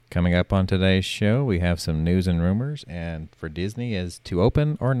Coming up on today's show, we have some news and rumors, and for Disney is to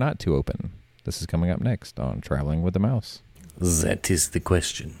open or not to open. This is coming up next on Traveling with the Mouse. That is the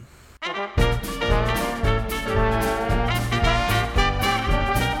question.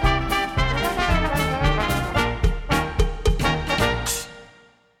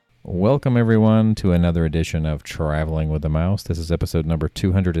 Welcome, everyone, to another edition of Traveling with the Mouse. This is episode number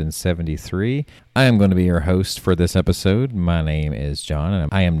 273. I am going to be your host for this episode. My name is John,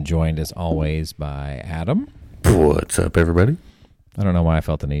 and I am joined, as always, by Adam. What's up, everybody? I don't know why I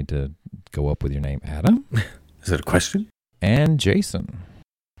felt the need to go up with your name, Adam. Is that a question? And Jason.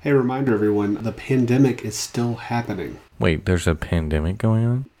 Hey, reminder, everyone, the pandemic is still happening. Wait, there's a pandemic going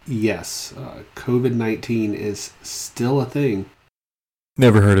on? Yes, COVID-19 is still a thing.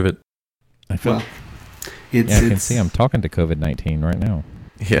 Never heard of it. I feel. Well, I can see I'm talking to COVID-19 right now.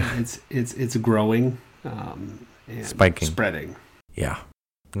 Yeah. It's growing and Spiking. spreading. Yeah.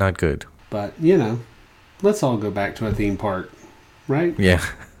 Not good. But, let's all go back to a theme park, right? Yeah.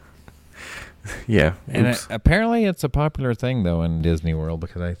 Yeah. And apparently it's a popular thing, though, in Disney World,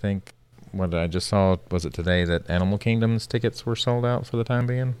 because I think what I just saw, was it today, that Animal Kingdom's tickets were sold out for the time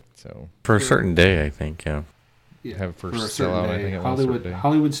being? So for a certain day, I think, yeah. Yeah, have for a first certain sellout, day. I think it was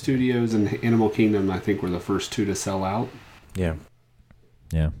Hollywood Studios and Animal Kingdom, I think, were the first two to sell out. Yeah.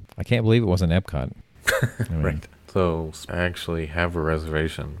 Yeah. I can't believe it wasn't Epcot. I mean, Right. So I actually have a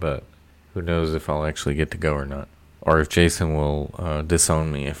reservation, but who knows if I'll actually get to go or not. Or if Jason will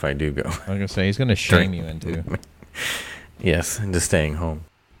disown me if I do go. I was going to say, he's going to shame you into. Yes, into staying home.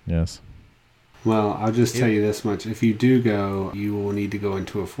 Yes. Well, I'll just tell you this much. If you do go, you will need to go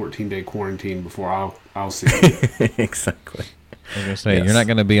into a 14-day quarantine before I'll see you. Exactly. I was going to say, Yes. you're not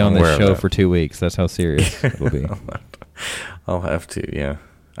going to be on I'm this aware of show that. for 2 weeks. That's how serious it will be. I'll have to, yeah.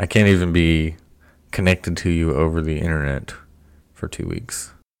 I can't even be connected to you over the internet for 2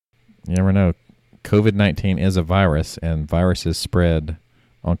 weeks. You never know. COVID-19 is a virus, and viruses spread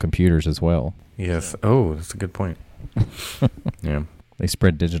on computers as well. Yes. Oh, that's a good point. Yeah. They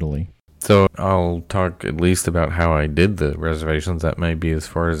spread digitally. So I'll talk at least about how I did the reservations. That may be as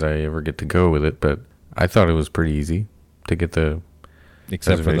far as I ever get to go with it, but I thought it was pretty easy to get the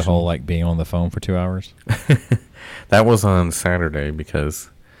Except for the reservation. whole, being on the phone for 2 hours. That was on Saturday because,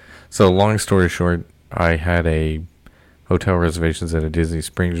 so long story short, I had a hotel reservations at a Disney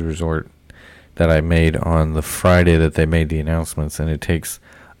Springs resort that I made on the Friday that they made the announcements, and it takes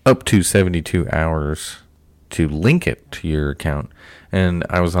up to 72 hours to link it to your account. And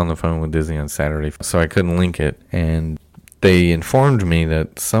I was on the phone with Disney on Saturday, so I couldn't link it. And they informed me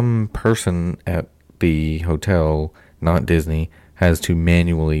that some person at the hotel, not Disney, has to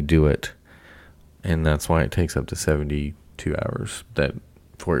manually do it. And that's why it takes up to 72 hours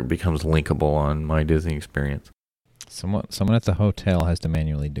before it becomes linkable on My Disney Experience. Someone at the hotel has to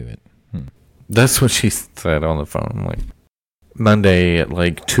manually do it. That's what she said on the phone. I'm like, Monday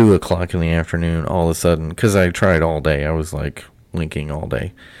at 2 o'clock in the afternoon, all of a sudden, because I tried all day, I was linking all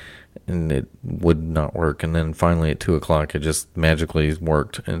day, and it would not work. And then finally at 2 o'clock, it just magically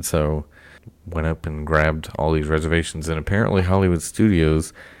worked. And so went up and grabbed all these reservations, and apparently Hollywood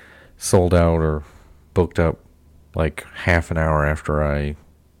Studios sold out or booked up half an hour after I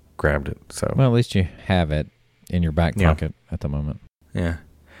grabbed it. So Well, at least you have it in your back Yeah. pocket at the moment. yeah,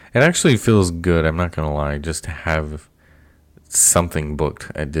 it actually feels good. I'm not gonna lie, just to have something booked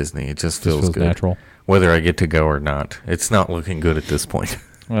at Disney. It just feels good. Natural. Whether I get to go or not. It's not looking good at this point.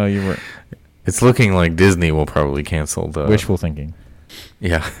 Well, you were It's looking like Disney will probably cancel the wishful thinking.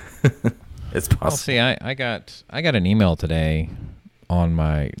 Yeah. It's possible. Well, see, I got an email today on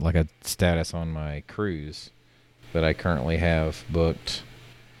my a status on my cruise that I currently have booked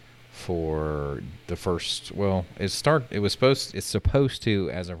for the first. Well, it's supposed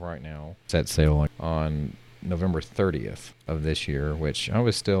to, as of right now, set sail on November 30th of this year, which I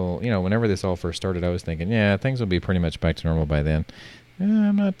was still, whenever this all first started, I was thinking, yeah, things will be pretty much back to normal by then.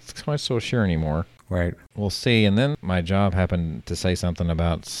 I'm not quite so sure anymore. Right. We'll see. And then my job happened to say something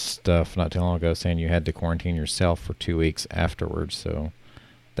about stuff not too long ago saying you had to quarantine yourself for 2 weeks afterwards. So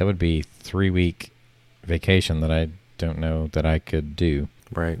that would be 3-week vacation that I don't know that I could do.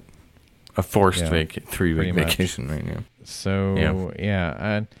 Right. A forced Yeah, 3-week pretty much. vacation right now. So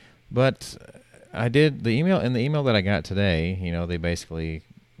but I did the email that I got today. They basically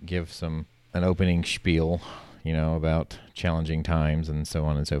give an opening spiel, about challenging times and so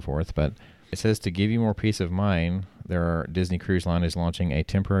on and so forth. But it says, to give you more peace of mind, Disney Cruise Line is launching a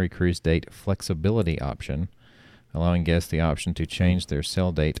temporary cruise date flexibility option, allowing guests the option to change their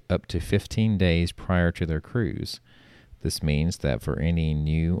sail date up to 15 days prior to their cruise. This means that for any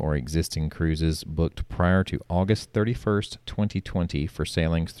new or existing cruises booked prior to August 31st, 2020 for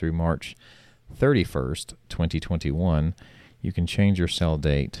sailings through March 31st, 2021, you can change your sail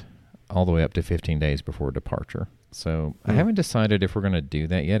date all the way up to 15 days before departure. So I haven't decided if we're going to do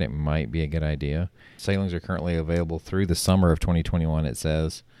that yet. It might be a good idea. Sailings are currently available through the summer of 2021, it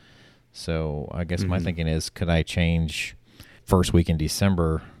says. So I guess my thinking is, could I change first week in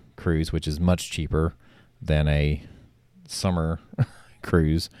December cruise, which is much cheaper than a summer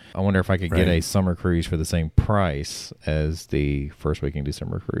cruise? I wonder if I could get a summer cruise for the same price as the first week in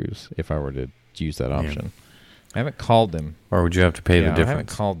December cruise if I were to use that option. I haven't called them. Or would you have to pay the difference? I haven't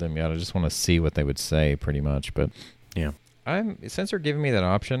called them yet. I just want to see what they would say pretty much. But since they're giving me that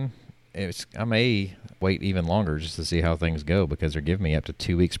option, I may wait even longer just to see how things go, because they're giving me up to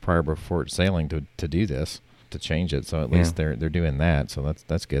 2 weeks prior before sailing to do this, to change it. So at least they're doing that. So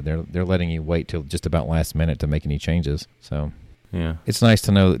that's good. They're letting you wait till just about last minute to make any changes. So it's nice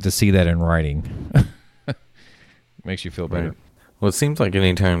to see that in writing. Makes you feel better. Right. Well, it seems like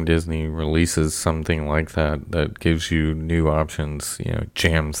anytime Disney releases something like that gives you new options,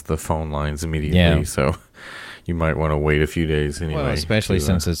 jams the phone lines immediately. Yeah. So you might want to wait a few days anyway. Well, especially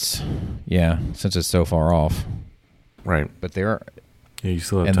since it's so far off. Right. But you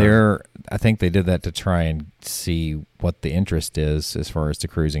still have time. I think they did that to try and see what the interest is as far as the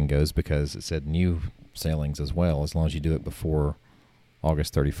cruising goes, because it said new sailings as well, as long as you do it before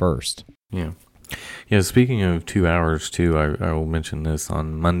August 31st. Yeah. Yeah, speaking of 2 hours, too, I will mention this.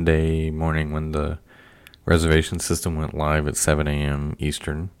 On Monday morning when the reservation system went live at 7 a.m.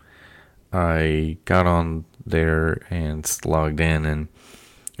 Eastern, I got on there and logged in, and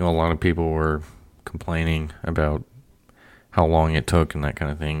a lot of people were complaining about how long it took and that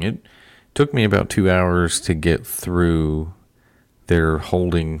kind of thing. It took me about 2 hours to get through their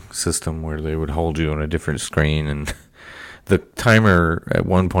holding system where they would hold you on a different screen, and the timer at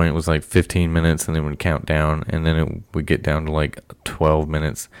one point was like 15 minutes, and then it would count down, and then it would get down to like 12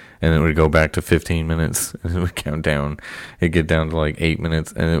 minutes, and then it would go back to 15 minutes, and it would count down. It'd get down to like 8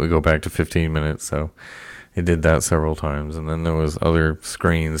 minutes, and it would go back to 15 minutes. So it did that several times. And then there was other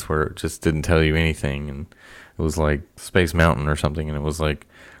screens where it just didn't tell you anything, and it was like Space Mountain or something, and it was like,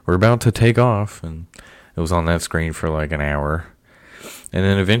 we're about to take off, and it was on that screen for like an hour. And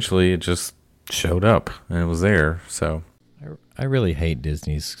then eventually it just showed up, and it was there. So I really hate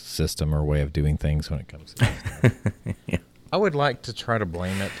Disney's system or way of doing things when it comes to that stuff. I would like to try to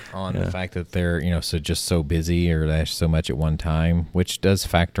blame it on the fact that they're, so busy, or there's so much at one time, which does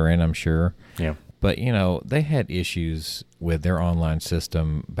factor in, I'm sure. Yeah. But, they had issues with their online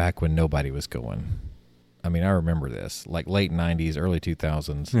system back when nobody was going. I mean, I remember this, like late 90s, early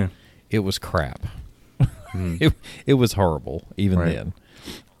 2000s. Yeah. It was crap. It was horrible even then.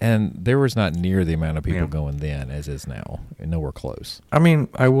 And there was not near the amount of people going then as is now. Nowhere close. I mean,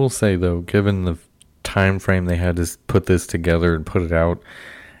 I will say, though, given the time frame they had to put this together and put it out,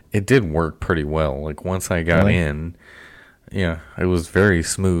 it did work pretty well. Like, once I got in, it was very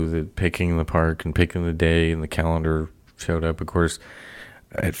smooth at picking the park and picking the day, and the calendar showed up. Of course,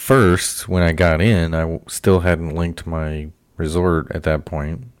 at first, when I got in, I still hadn't linked my resort at that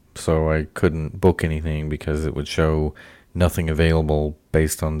point, so I couldn't book anything because it would show nothing available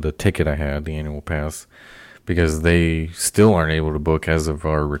based on the ticket I had, the annual pass, because they still aren't able to book as of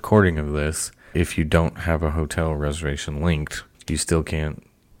our recording of this. If you don't have a hotel reservation linked, you still can't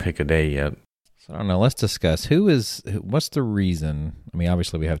pick a day yet. So I don't know. Let's discuss what's the reason? I mean,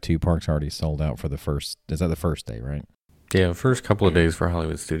 obviously we have 2 parks already sold out for the first. Is that the first day, right? Yeah, the first couple of days for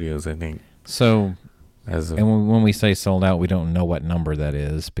Hollywood Studios, I think. So, and when we say sold out, we don't know what number that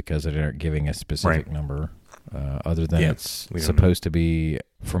is because they aren't giving a specific number. Other than it's supposed to be,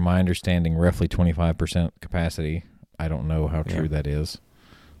 from my understanding, roughly 25% capacity. I don't know how true that is.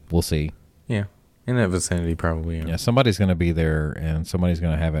 We'll see. Yeah, in that vicinity, probably. Yeah, somebody's going to be there, and somebody's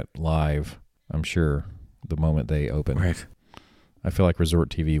going to have it live, I'm sure, the moment they open. Right. I feel like Resort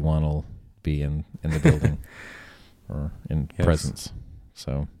TV 1 will be in the building or in presence.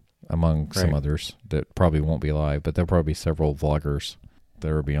 So, among some others that probably won't be live, but there'll probably be several vloggers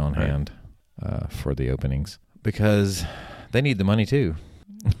that will be on hand for the openings, because they need the money too.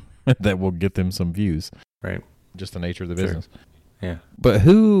 That will get them some views. Right. Just the nature of the business. Yeah. But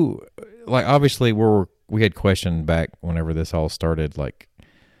obviously we had questioned back whenever this all started, like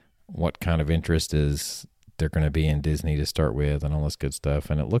what kind of interest is there going to be in Disney to start with and all this good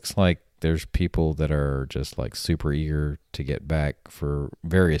stuff. And it looks like there's people that are just like super eager to get back for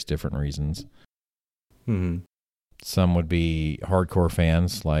various different reasons. Mm-hmm. Some would be hardcore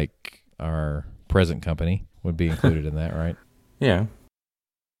fans, like our present company would be included in that, right? Yeah.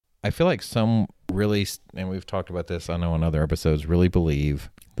 I feel like some really, and we've talked about this, I know in other episodes, really believe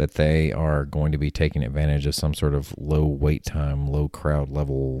that they are going to be taking advantage of some sort of low wait time, low crowd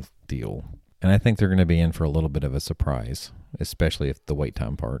level deal. And I think they're going to be in for a little bit of a surprise, especially if the wait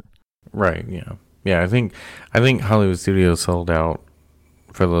time part. Right, yeah. Yeah, I think Hollywood Studios sold out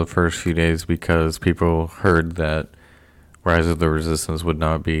for the first few days because people heard that Rise of the Resistance would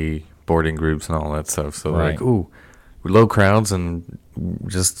not be boarding groups and all that stuff. So Right. like, ooh, low crowds and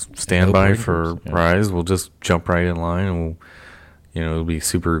just stand No by boarding for groups, yeah. Rise. We'll just jump right in line and we'll, it'll be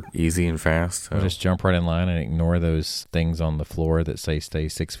super easy and fast. So. We'll just jump right in line and ignore those things on the floor that say stay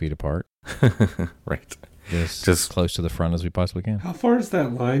 6 feet apart. Right. Just Just- close to the front as we possibly can. How far is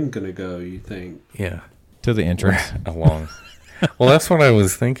that line going to go, you think? Yeah. To the entrance. Along. Well, that's what I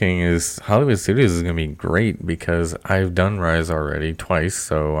was thinking is Hollywood Studios is going to be great because I've done Rise already twice,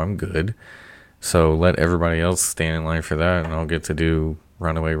 so I'm good. So let everybody else stand in line for that, and I'll get to do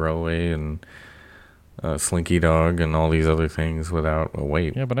Runaway Railway and Slinky Dog and all these other things without a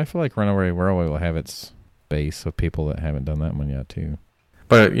wait. Yeah, but I feel like Runaway Railway will have its base of people that haven't done that one yet, too.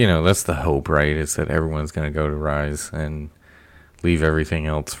 But, that's the hope, right? Is that everyone's going to go to Rise and leave everything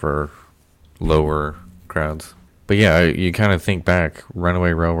else for lower crowds. But yeah, you kind of think back,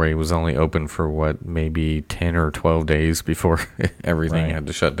 Runaway Railway was only open for maybe 10 or 12 days before everything Right. had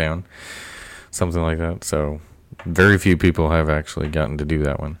to shut down. Something like that. So very few people have actually gotten to do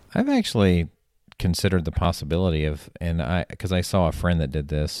that one. I've actually considered the possibility of, because I saw a friend that did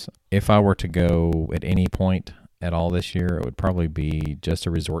this, if I were to go at any point at all this year, it would probably be just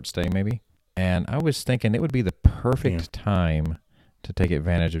a resort stay maybe. And I was thinking it would be the perfect time to take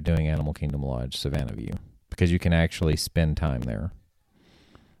advantage of doing Animal Kingdom Lodge, Savannah View, because you can actually spend time there.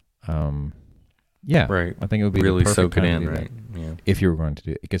 Yeah, Right. I think it would be Really the perfect soak it time to in, do right? that, Yeah. if you were going to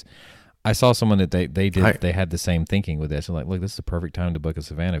do it. Because I saw someone that they had the same thinking with this. Like, look, this is the perfect time to book a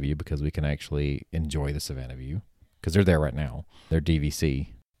Savannah View because we can actually enjoy the Savannah View because they're there right now. They're DVC.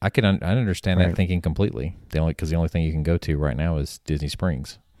 I understand that Right. thinking completely. The only thing you can go to right now is Disney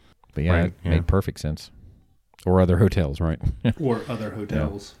Springs. But yeah, Right, it yeah. made perfect sense. Or other hotels, right? Or other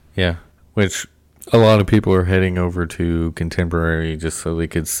hotels. Yeah. Which a lot of people are heading over to Contemporary just so they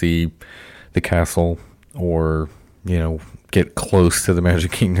could see the castle or, get close to the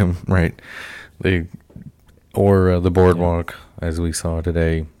Magic Kingdom, right? Or the boardwalk, as we saw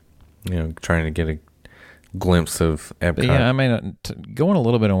today, trying to get a glimpse of Epcot. But yeah, I mean, going a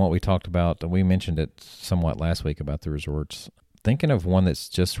little bit on what we talked about, we mentioned it somewhat last week about the resorts. Thinking of one that's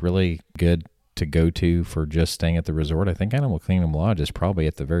just really good to go to for just staying at the resort, I think Animal Kingdom Lodge is probably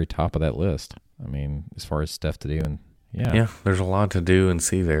at the very top of that list. I mean, as far as stuff to do, and Yeah, there's a lot to do and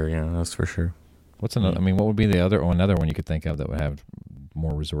see there. Yeah, that's for sure. what's another? I mean, what would be another one you could think of that would have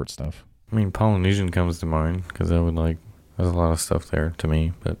more resort stuff? I mean, Polynesian comes to mind because there's a lot of stuff there to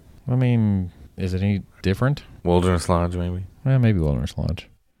me. But I mean, is it any different? Wilderness Lodge, maybe. Well, maybe Wilderness Lodge.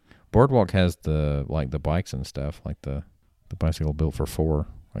 Boardwalk has the bikes and stuff, like the bicycle built for 4,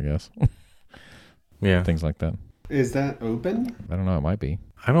 I guess. Yeah. Things like that. Is that open? I don't know. It might be.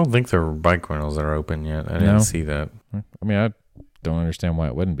 I don't think there are bike rentals that are open yet. I No. didn't see that. I mean, I don't understand why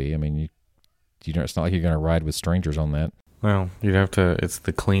it wouldn't be. I mean, it's not like you're going to ride with strangers on that. Well, you'd have to, it's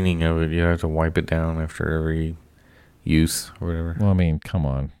the cleaning of it. You'd have to wipe it down after every use or whatever. Well, I mean, come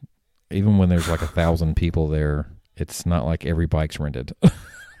on. Even when there's like 1,000 people there, it's not like every bike's rented.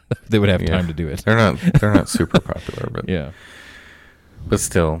 They would have time to do it. They're not super popular, but Yeah. but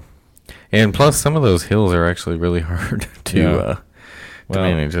still. And plus, some of those hills are actually really hard to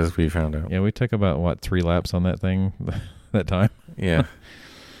manage, as we found out. Yeah, we took about 3 laps on that thing that time. Yeah.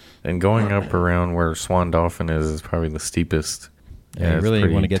 And going up around where Swan Dolphin is probably the steepest. Yeah, you it's really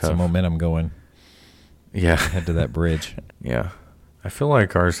pretty want to get tough. some momentum going. Yeah. Head to that bridge. Yeah. I feel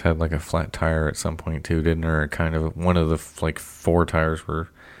like ours had like a flat tire at some point too, didn't there? Kind of one of the 4 tires were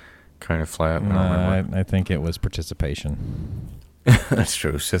kind of flat. I don't remember. I think it was participation. That's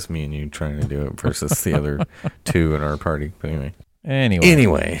true. It's just me and you trying to do it versus the other 2 in our party. But Anyway.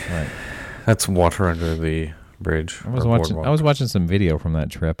 anyway, Right. that's water under the bridge. I was or watching. boardwalk. I was watching some video from that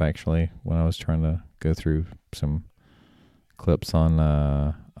trip actually when I was trying to go through some clips on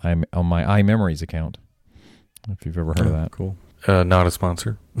my iMemories account. If you've ever heard of that, Cool. Not a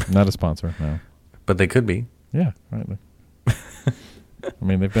sponsor, not a sponsor, no. but they could be. Yeah, right. I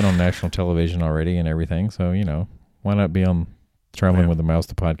mean, they've been on national television already and everything, so why not be on Traveling with the Mouse,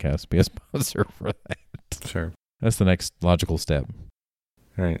 the podcast, be a sponsor for that? Sure. That's the next logical step.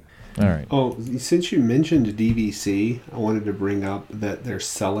 Right. All right. Oh, since you mentioned DVC, I wanted to bring up that they're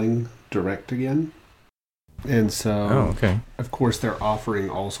selling direct again. And so, Oh, okay. of course, they're offering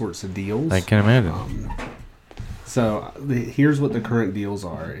all sorts of deals. I can imagine. So here's what the current deals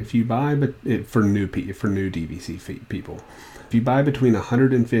are. If you buy for new DVC people, if you buy between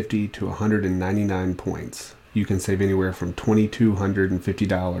 150 to 199 points, you can save anywhere from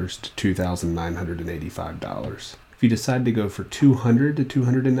 $2,250 to $2,985. If you decide to go for 200 to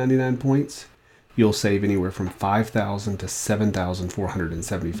 299 points, you'll save anywhere from $5,000 to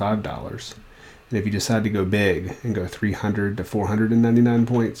 $7,475. And if you decide to go big and go 300 to 499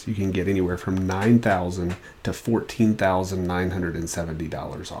 points, you can get anywhere from $9,000 to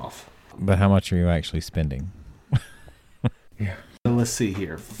 $14,970 off. But how much are you actually spending? Yeah. So let's see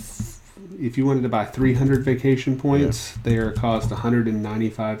here. If you wanted to buy 300 vacation points, they are cost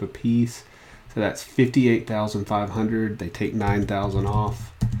 $195 a piece. So that's $58,500. They take $9,000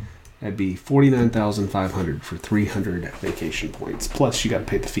 off. That'd be $49,500 for 300 vacation points. Plus, you got to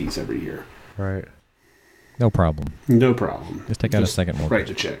pay the fees every year. Right. No problem. No problem. Just take out a second mortgage. Write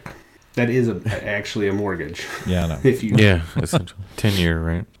the check. That is actually a mortgage. Yeah, I know. If you essentially 10-year,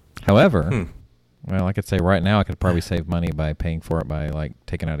 right? However, well, I could say right now I could probably save money by paying for it by like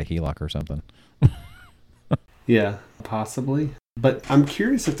taking out a HELOC or something. Yeah, possibly. But I'm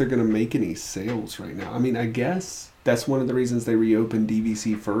curious if they're going to make any sales right now. I mean, I guess that's one of the reasons they reopened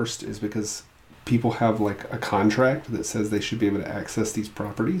DVC first is because people have like a contract that says they should be able to access these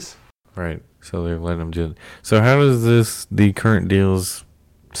properties. Right. So they're letting them do it. So how does the current deals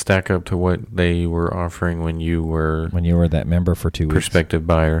stack up to what they were offering when you were that member for 2 weeks? Prospective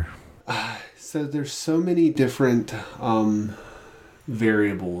buyer? So there's so many different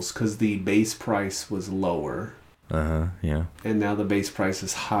variables because the base price was lower. Yeah. And now the base price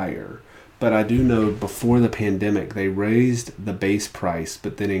is higher. But I do know before the pandemic, they raised the base price,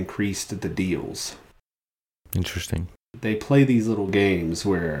 but then increased the deals. Interesting. They play these little games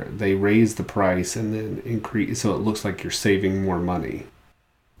where they raise the price and then increase, so it looks like you're saving more money.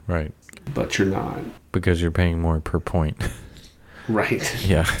 Right. But you're not. Because you're paying more per point. Right.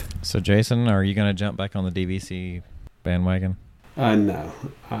 Yeah. So, Jason, are you going to jump back on the DVC bandwagon? No.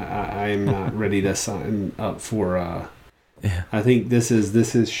 I am not ready to sign up for... Yeah. I think this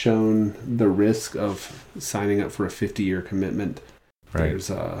has shown the risk of signing up for a 50-year commitment. Right. There's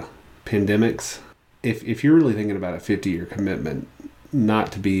pandemics. If you're really thinking about a 50-year commitment,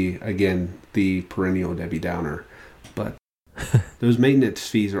 not to be, again, the perennial Debbie Downer, but those maintenance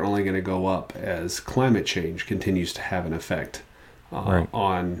fees are only going to go up as climate change continues to have an effect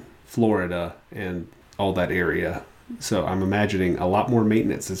on Florida and all that area. So I'm imagining a lot more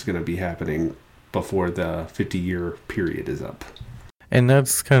maintenance is going to be happening before the 50-year period is up. And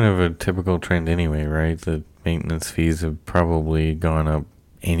that's kind of a typical trend anyway, right? The maintenance fees have probably gone up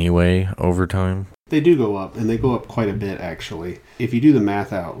anyway over time. They do go up, and they go up quite a bit, actually. If you do the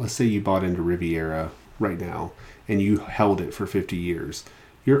math out, let's say you bought into Riviera right now, and you held it for 50 years.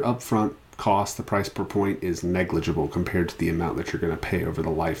 Your upfront cost, the price per point, is negligible compared to the amount that you're going to pay over the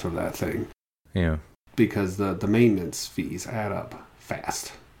life of that thing. Yeah. Because the maintenance fees add up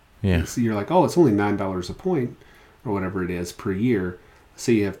fast. Yeah. So you're like, oh, it's only $9 a point, or whatever it is, per year.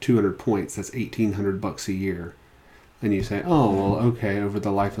 Say you have 200 points, that's $1,800 a year. And you say, oh, well, okay, over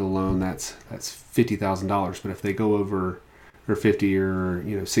the life of the loan, that's $50,000. But if they go over, or 50 or,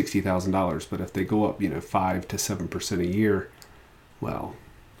 $60,000, but if they go up, 5 to 7% a year, well,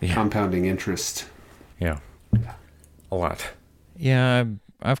 compounding interest. Yeah. A lot. Yeah,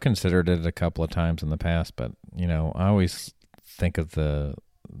 I've considered it a couple of times in the past, but, I always think of the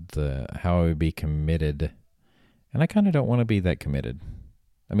how I would be committed, and I kind of don't want to be that committed.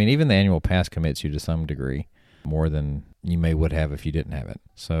 I mean, even the annual pass commits you to some degree. More than you would have if you didn't have it.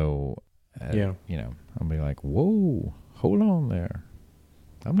 So, I'll be like, whoa, hold on there.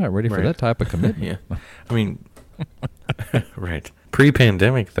 I'm not ready for that type of commitment. Yeah. I mean, right.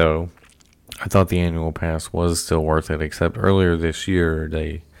 Pre-pandemic, though, I thought the annual pass was still worth it, except earlier this year,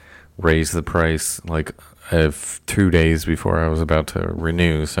 they raised the price like 2 days before I was about to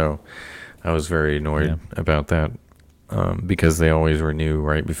renew. So I was very annoyed about that because they always renew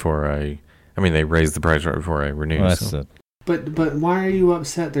right before they raised the price right before I renewed. Well, that's it. But why are you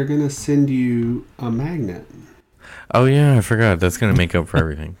upset? They're going to send you a magnet. Oh, yeah, I forgot. That's going to make up for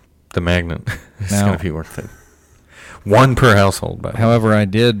everything. The magnet is going to be worth it. One per household, by the way. However, I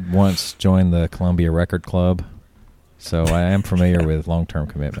did once join the Columbia Record Club, so I am familiar with long-term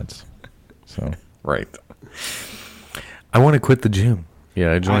commitments. So right. I want to quit the gym.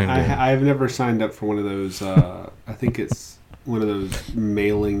 Yeah, I joined. I've never signed up for one of those. I think it's one of those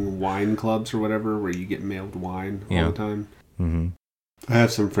mailing wine clubs or whatever, where you get mailed wine all the time. Mm-hmm. I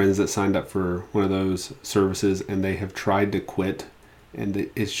have some friends that signed up for one of those services, and they have tried to quit, and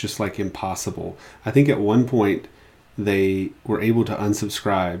it's just like impossible. I think at one point they were able to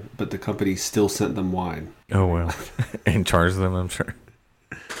unsubscribe, but the company still sent them wine. Oh, well. And charge them, I'm sure.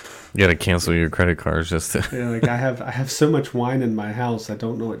 You got to cancel your credit cards just to... Yeah, like I have so much wine in my house, I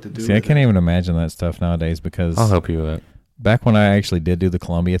don't know what to do. See, I can't even imagine that stuff nowadays because I'll help you with that. back when I actually did do the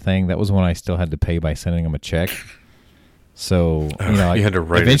Columbia thing, that was when I still had to pay by sending them a check. So, You had to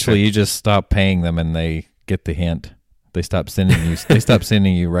write a eventually check. you just stop paying them and they get the hint. They stop sending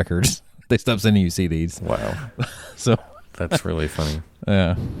you records. They stop sending you CDs. Wow. So, That's really funny.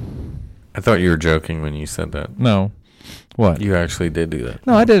 yeah. I thought you were joking when you said that. No. What? You actually did do that.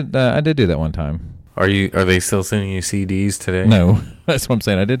 No, I did do that one time. Are they still sending you CDs today? No. That's what I'm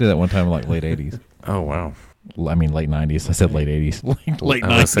saying. I did do that one time in like late 80s. Oh, wow. I mean late 90s. I said late 80s. Late 90s.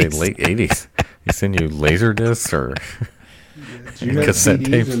 I was going to say late 80s. You send you laser discs or... Did you have Cassette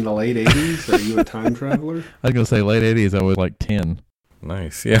CDs tape. in the late 80s? Are you a time traveler? I was going to say late 80s. I was like 10.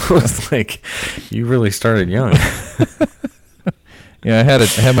 Nice. Yeah, it was like you really started young. Yeah, I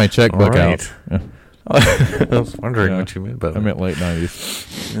had my checkbook out. Yeah. I was wondering Yeah. what you meant by that. I meant late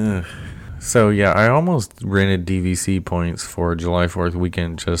 90s. Ugh. So, yeah, I almost rented DVC points for July 4th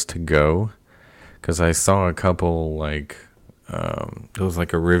weekend just to go because I saw a couple, like, it was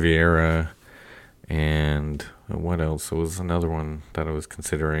like a Riviera and what else? It was another one that I was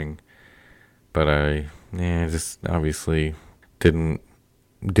considering, but I just obviously didn't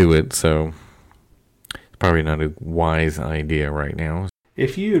do it, so it's probably not a wise idea right now.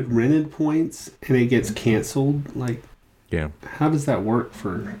 If you had rented points and it gets canceled, like, Yeah. how does that work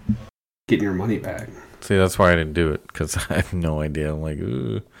for getting your money back? See, that's why I didn't do it, because I have no idea. I'm like,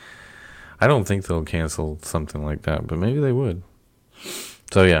 ugh. I don't think they'll cancel something like that, but maybe they would.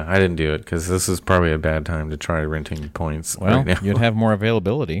 So, yeah, I didn't do it, because this is probably a bad time to try renting points Well, right now. you'd have more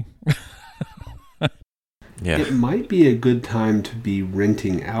availability. Yeah. It might be a good time to be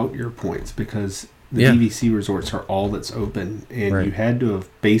renting out your points because the Yeah. DVC resorts are all that's open, and Right. you had to have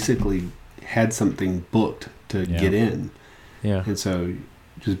basically had something booked to Yeah. get in. Yeah. And so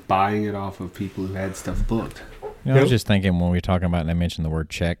just buying it off of people who had stuff booked. I was just thinking when we were talking about, and I mentioned the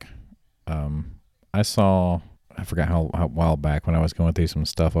word check. I forgot how while back when I was going through some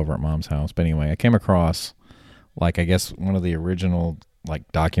stuff over at Mom's house. But anyway, I came across, like, I guess one of the original, like,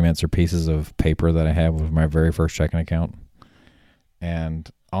 documents or pieces of paper that I have with my very first checking account. And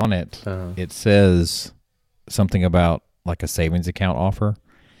on it, it says something about, like, a savings account offer.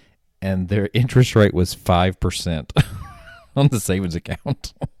 And their interest rate was 5% on the savings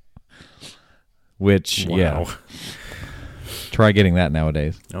account. Which, yeah. Try getting that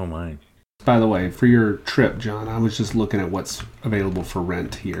nowadays. Oh, my. By the way, for your trip, John, I was just looking at what's available for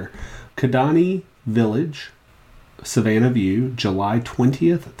rent here. Kidani Village, Savannah View, July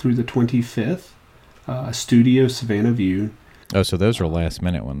 20th through the 25th. Studio Savannah View. Oh, so those are last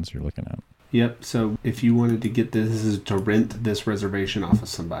minute ones you're looking at. Yep. So if you wanted to get this is to rent this reservation off of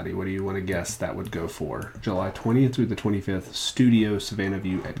somebody, what do you want to guess that would go for? July 20th through the 25th, Studio Savannah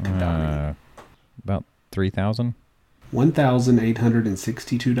View at Kidani. About 3,000.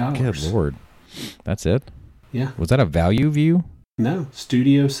 $1,862. Good Lord. That's it? Yeah. Was that a value view? No,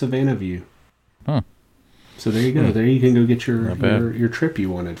 Studio Savannah View. Huh. So there you go. There you can go get Not bad. your trip you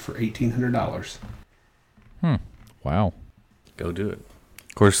wanted for $1,800. Wow. Go do it.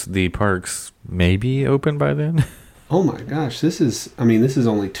 Of course, the parks may be open by then. Oh my gosh, this is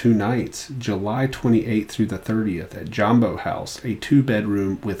only 2 nights. July 28th through the 30th at Jumbo House, a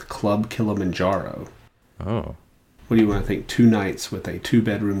 2-bedroom with Club Kilimanjaro. Oh. What do you want to think 2 nights with a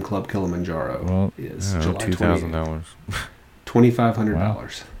 2-bedroom Club Kilimanjaro Well, is? Oh, July 28th. $2,000. $2,500. Wow.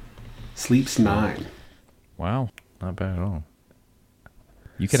 Sleeps 9. Wow. Not bad at all.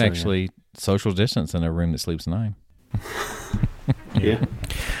 You can So, actually social distance in a room that sleeps 9. Yeah.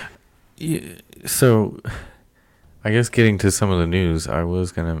 So, I guess getting to some of the news,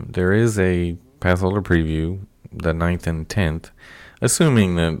 there is a passholder preview, the 9th and 10th,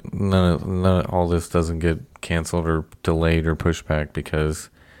 assuming that none of all this doesn't get canceled or delayed or pushed back because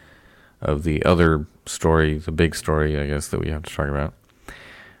of the other story, the big story, I guess, that we have to talk about.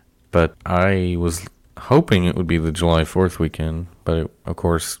 But I was hoping it would be the July 4th weekend, but of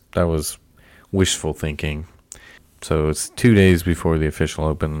course, that was wishful thinking. So it's 2 days before the official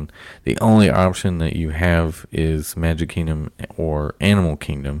open. The only option that you have is Magic Kingdom or Animal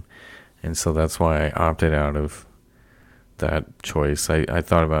Kingdom. And so that's why I opted out of that choice. I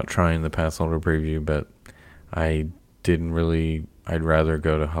thought about trying the passholder preview, but I didn't really. I'd rather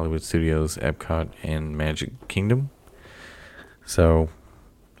go to Hollywood Studios, Epcot, and Magic Kingdom. So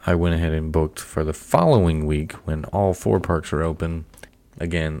I went ahead and booked for the following week when all 4 parks are open.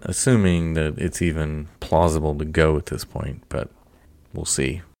 Again, assuming that it's even plausible to go at this point, but we'll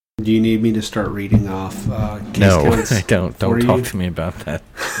see. Do you need me to start reading off case No, counts I don't. for Don't talk you? to me about that.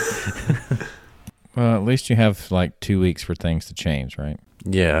 Well, at least you have like 2 weeks for things to change, right?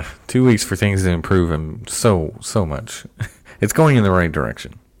 Yeah, 2 weeks for things to improve and so much. It's going in the right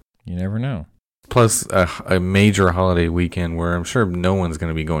direction. You never know. Plus a major holiday weekend where I'm sure no one's going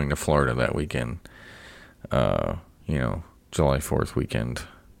to be going to Florida that weekend. July 4th weekend.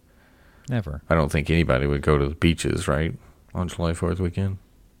 Never. I don't think anybody would go to the beaches, right, on July 4th weekend?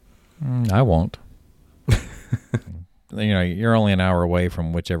 I won't. You're only an hour away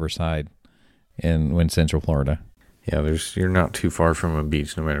from whichever side in Central Florida. Yeah, you're not too far from a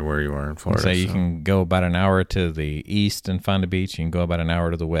beach no matter where you are in Florida. So you can go about an hour to the east and find a beach. You can go about an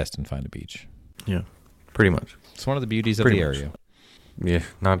hour to the west and find a beach. Yeah, pretty much. It's one of the beauties of Pretty the much. area. Yeah,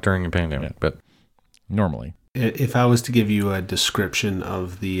 not during a pandemic, but Normally. If I was to give you a description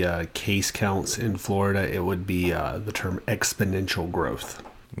of the case counts in Florida, it would be the term exponential growth.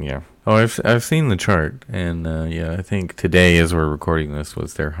 yeah. Oh, I've seen the chart, and I think today, as we're recording this,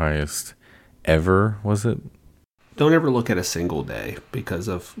 was their highest ever. Was it? Don't ever look at a single day because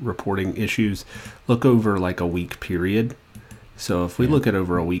of reporting issues. Look over like a week period. So if we look at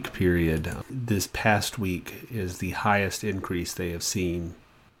over a week period, this past week is the highest increase they have seen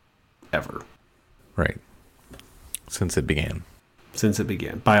ever. Right. Since it began. Since it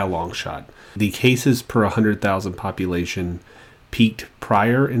began, by a long shot. The cases per 100,000 population peaked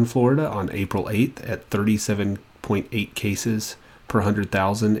prior in Florida on April 8th at 37.8 cases per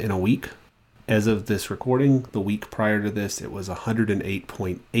 100,000 in a week. As of this recording, the week prior to this, it was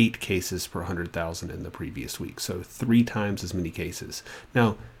 108.8 cases per 100,000 in the previous week. So 3 times as many cases.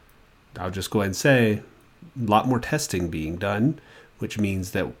 Now, I'll just go ahead and say, a lot more testing being done, which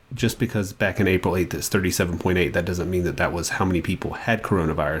means that just because back in April 8th it's 37.8, that doesn't mean that was how many people had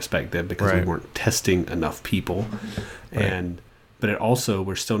coronavirus back then, because we weren't testing enough people. Right. But it also,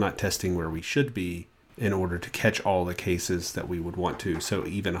 we're still not testing where we should be in order to catch all the cases that we would want to. So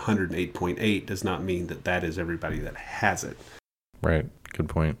even 108.8 does not mean that is everybody that has it. Right. Good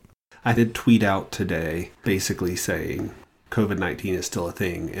point. I did tweet out today basically saying COVID-19 is still a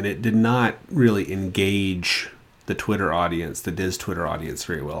thing, and it did not really engage the Twitter audience, the Diz Twitter audience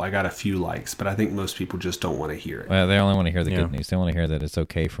very well. I got a few likes, but I think most people just don't want to hear it. Well, they only want to hear the good news. They want to hear that it's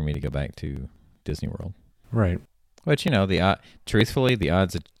okay for me to go back to Disney World. Right. But, truthfully, the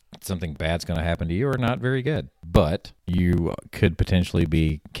odds that something bad's going to happen to you are not very good. But you could potentially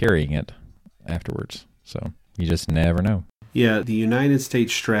be carrying it afterwards. So you just never know. Yeah, the United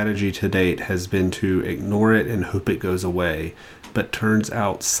States strategy to date has been to ignore it and hope it goes away. But turns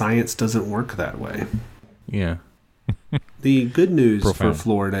out science doesn't work that way. Yeah. The good news Profound. for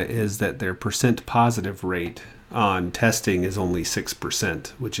Florida is that their percent positive rate on testing is only 6%,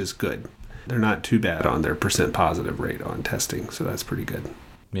 which is good. They're not too bad on their percent positive rate on testing, so that's pretty good.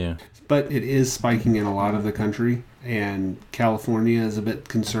 Yeah. But it is spiking in a lot of the country, and California is a bit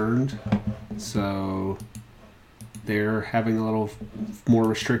concerned, so they're having a little more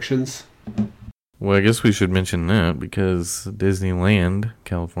restrictions. Well, I guess we should mention that because Disneyland,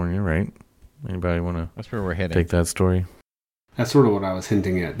 California, right? Anybody want to That's where we're heading. take that story? That's sort of what I was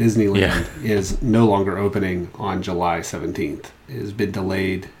hinting at. Disneyland is no longer opening on July 17th. It has been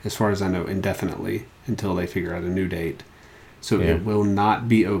delayed, as far as I know, indefinitely until they figure out a new date. So it will not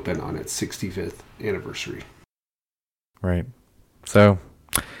be open on its 65th anniversary. Right. So,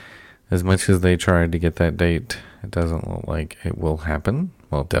 as much as they tried to get that date, it doesn't look like it will happen.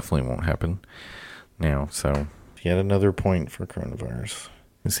 Well, it definitely won't happen now. So, yet another point for coronavirus.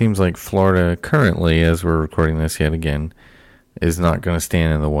 It seems like Florida currently, as we're recording this yet again, is not going to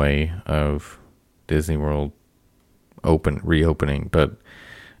stand in the way of Disney World reopening, but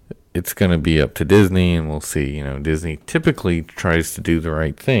it's going to be up to Disney, and we'll see. Disney typically tries to do the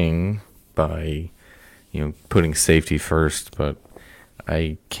right thing by, putting safety first, but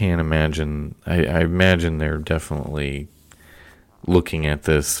I can't imagine. I imagine they're definitely looking at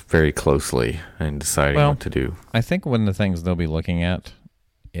this very closely and deciding what to do. I think one of the things they'll be looking at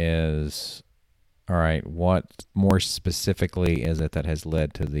is, all right, what more specifically is it that has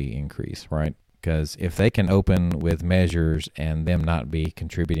led to the increase, right? Because if they can open with measures and them not be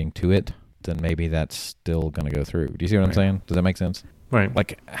contributing to it, then maybe that's still going to go through. Do you see what I'm saying? Does that make sense? Right.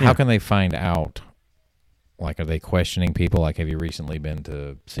 Like, how can they find out? Like, are they questioning people? Like, have you recently been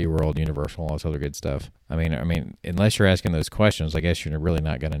to SeaWorld, Universal, all this other good stuff? I mean, unless you're asking those questions, I guess you're really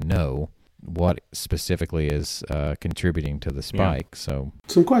not going to know what specifically is contributing to the spike. Yeah. So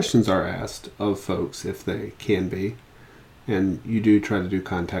some questions are asked of folks if they can be, and you do try to do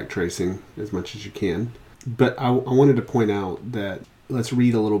contact tracing as much as you can. But I wanted to point out that let's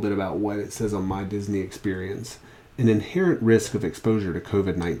read a little bit about what it says on My Disney Experience. An inherent risk of exposure to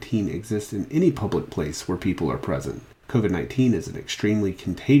COVID-19 exists in any public place where people are present. COVID-19 is an extremely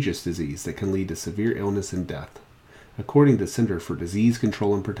contagious disease that can lead to severe illness and death. According to Centers for Disease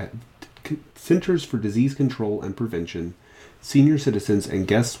Control and Prevention, senior citizens and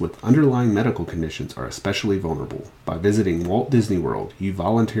guests with underlying medical conditions are especially vulnerable. By visiting Walt Disney World, you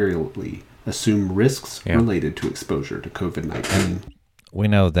voluntarily assume risks related to exposure to COVID-19. We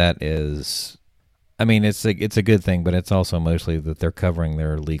know that is, I mean, it's a good thing, but it's also mostly that they're covering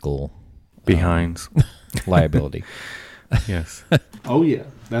their legal behinds liability. Yes. Oh yeah,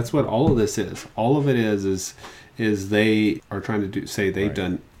 that's what all of this is. All of it is they are trying to they've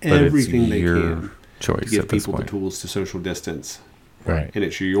done everything they can choice to give at this people the point. tools to social distance. Right. And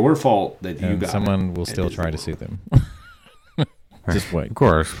it's your fault that you got someone will still try to sue them. Just wait. Of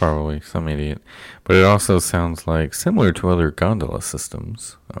course, probably some idiot. But it also sounds like similar to other gondola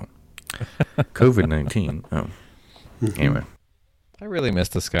systems. Oh. COVID-19. Oh. Anyway. I really miss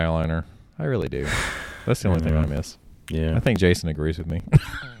the Skyliner. I really do. That's the only thing I miss. Yeah. I think Jason agrees with me.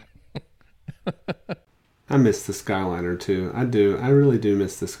 I miss the Skyliner too. I do. I really do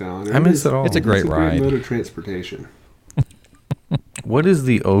miss the Skyliner. I miss it all. It's a great ride. Mode of transportation. What is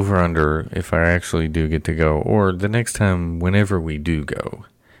the over-under if I actually do get to go, or the next time, whenever we do go,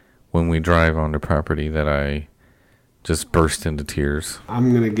 when we drive onto property that I just burst into tears? I'm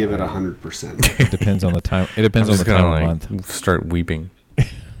going to give it 100%. It depends on the time. It depends on the time of month. Start weeping.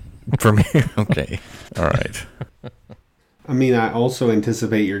 For me? Okay. All right. I mean, I also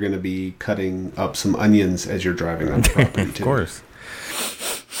anticipate you're going to be cutting up some onions as you're driving on the property, Of course.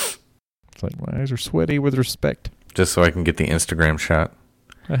 It's like, my eyes are sweaty with respect. Just so I can get the Instagram shot.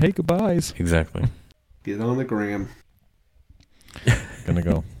 I hate goodbyes. Exactly. Get on the gram. Gonna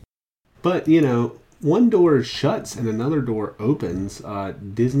go. But, one door shuts and another door opens.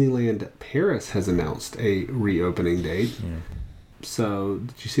 Disneyland Paris has announced a reopening date. Yeah. So,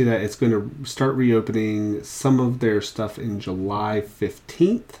 did you see that? It's going to start reopening some of their stuff in July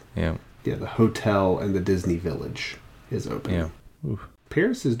 15th. Yeah. Yeah, the hotel and the Disney Village is open. Yeah. Oof.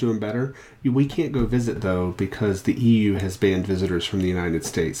 Paris is doing better. We can't go visit, though, because the EU has banned visitors from the United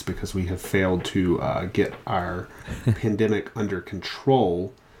States because we have failed to get our pandemic under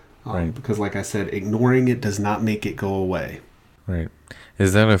control. Right. Because, like I said, ignoring it does not make it go away. Right.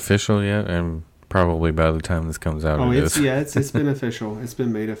 Is that official yet? And probably by the time this comes out, it's been official. It's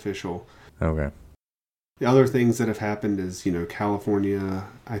been made official. Okay. The other things that have happened is, California,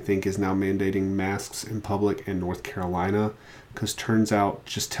 I think, is now mandating masks in public, and North Carolina, because turns out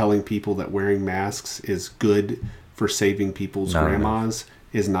just telling people that wearing masks is good for saving people's grandmas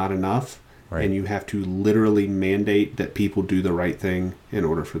is not enough. Right. And you have to literally mandate that people do the right thing in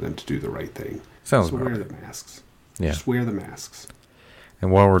order for them to do the right thing. Sounds so about wear right. the masks. Yeah. Just wear the masks.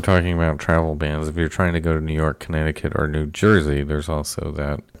 And while we're talking about travel bans, if you're trying to go to New York, Connecticut, or New Jersey, there's also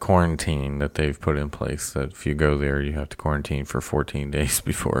that quarantine that they've put in place that if you go there, you have to quarantine for 14 days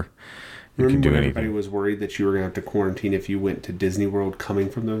before you can do anything. Everybody was worried that you were going to have to quarantine if you went to Disney World coming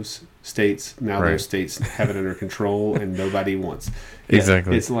from those states. Now those states have it under control and nobody wants.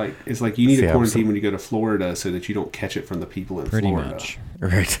 Exactly. It's like you need to quarantine when you go to Florida so that you don't catch it from the people in Florida. Pretty much.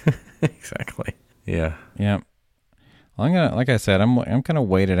 Right. Exactly. Yeah. Yeah. Well, like I said, I'm gonna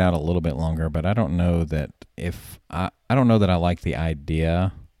wait it out a little bit longer, but I don't know that I don't know that I like the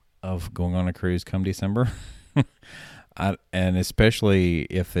idea of going on a cruise come December, and especially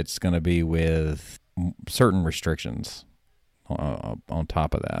if it's going to be with certain restrictions on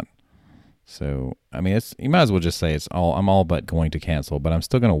top of that. So I mean, you might as well just say I'm all but going to cancel, but I'm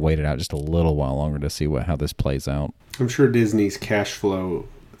still going to wait it out just a little while longer to see how this plays out. I'm sure Disney's cash flow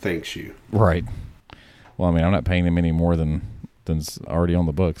thanks you. Right. Well, I mean, I'm not paying them any more than's already on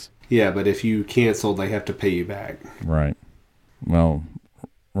the books. Yeah, but if you cancel, they have to pay you back. Right. Well,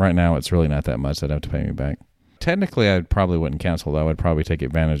 right now it's really not that much they'd have to pay me back. Technically, I probably wouldn't cancel, though. I'd probably take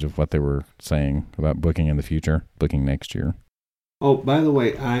advantage of what they were saying about booking in the future, booking next year. Oh, by the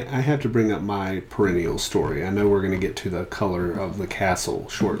way, I have to bring up my perennial story. I know we're going to get to the color of the castle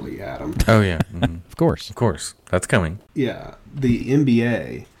shortly, Adam. Oh, yeah. Mm-hmm. Of course. Of course. That's coming. Yeah. The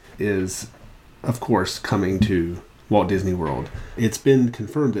NBA is, of course, coming to Walt Disney World. It's been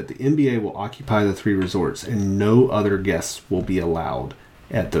confirmed that the NBA will occupy the 3 resorts and no other guests will be allowed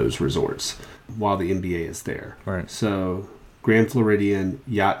at those resorts while the NBA is there. Right. So Grand Floridian,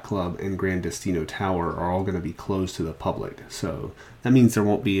 Yacht Club, and Grand Destino Tower are all going to be closed to the public. So that means there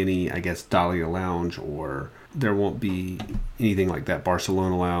won't be any, I guess, Dahlia Lounge, or there won't be anything like that.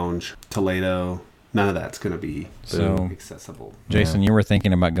 Barcelona Lounge, Toledo, none of that's going to be accessible. Jason, you were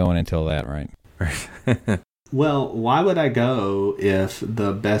thinking about going until that, right? Well, why would I go if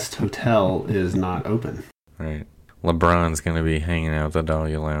the best hotel is not open? Right. LeBron's going to be hanging out at the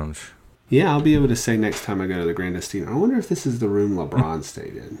Dahlia Lounge. Yeah, I'll be able to say next time I go to the Grand Destino, I wonder if this is the room LeBron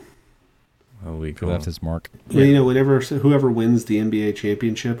stayed in. That'll be He cool. left his mark. Well, you know, whoever wins the NBA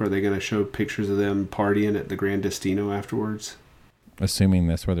championship, are they going to show pictures of them partying at the Grand Destino afterwards? Assuming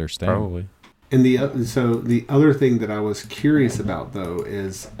that's where they're staying. Probably. And the other thing that I was curious about though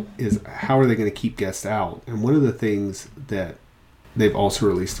is how are they going to keep guests out? And one of the things that they've also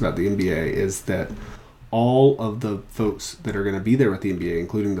released about the NBA is that all of the folks that are going to be there with the NBA,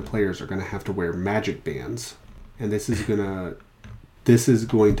 including the players, are going to have to wear magic bands, and this is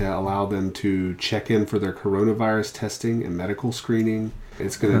going to allow them to check in for their coronavirus testing and medical screening.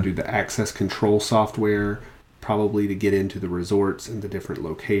 It's going to do the access control software, probably to get into the resorts and the different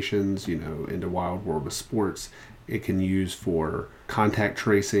locations, you know, into Wild World of Sports. It can use for contact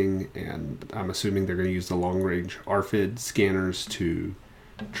tracing, and I'm assuming they're going to use the long-range RFID scanners to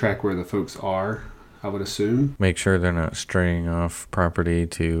track where the folks are, I would assume. Make sure they're not straying off property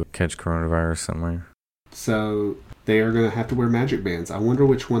to catch coronavirus somewhere. So they are going to have to wear magic bands. I wonder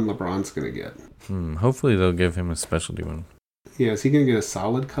which one LeBron's going to get. Hopefully they'll give him a specialty one. Yeah, is he going to get a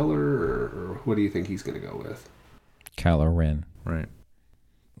solid color, or what do you think he's going to go with? Kylo Ren. Right.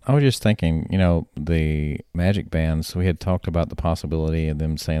 I was just thinking, you know, the magic bands, we had talked about the possibility of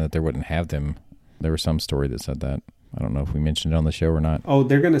them saying that they wouldn't have them. There was some story that said that. I don't know if we mentioned it on the show or not. Oh,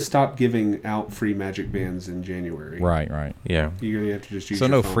 they're going to stop giving out free magic bands in January. Right. Yeah. You're going to have to just use So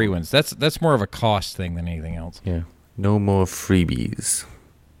your no phone. free ones. That's more of a cost thing than anything else. Yeah. No more freebies.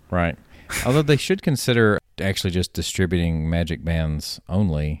 Right. Although they should consider actually just distributing magic bands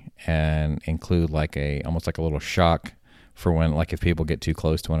only and include almost like a little shock for when, like, if people get too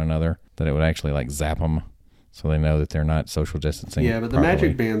close to one another, that it would actually like zap them so they know that they're not social distancing. Yeah, but the properly.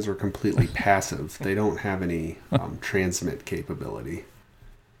 magic bands are completely passive. They don't have any transmit capability.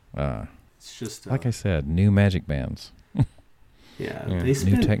 It's just Like I said, new magic bands. yeah, Yeah. they New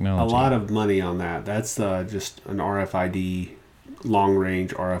spent technology. a lot of money on that. That's just an RFID, long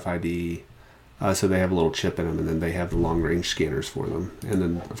range RFID. So they have a little chip in them, and then they have the long range scanners for them, and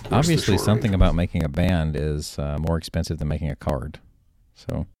then of course Obviously, the short something range about ones. making a band is more expensive than making a card.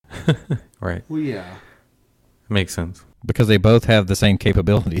 So Right. Well, yeah. Makes sense. because they both have the same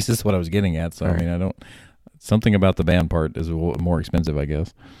capabilities, is what I was getting at. So Right. I mean, something about the band part is more expensive, I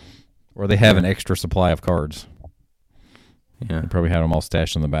guess, or they have an extra supply of cards. Yeah. They probably had them all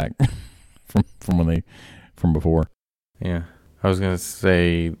stashed in the back from before. Yeah. I was going to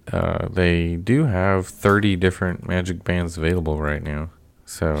say they do have 30 different magic bands available right now.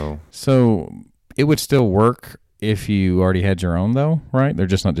 So, So it would still work if you already had your own, though, right? They're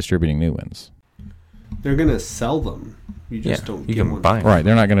just not distributing new ones. They're gonna sell them. You just yeah, don't. you get can one. buy them. Right,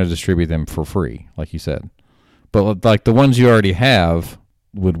 they're not going to distribute them for free, like you said. But like the ones you already have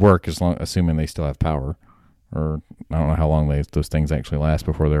would work assuming they still have power. Or I don't know how long those things actually last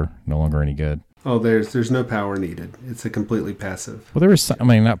before they're no longer any good. Oh, there's no power needed. It's a completely passive. Well, there is,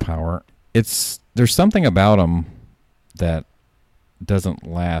 not power. There's something about them that doesn't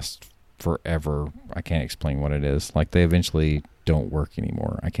last forever. I can't explain what it is. Like they eventually don't work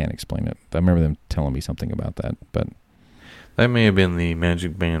anymore. I can't explain it. I remember them telling me something about that, but That may have been the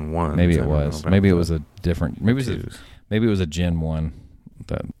Magic Band 1. maybe I it don't know was. about Maybe it the was a different. Maybe it was a Gen 1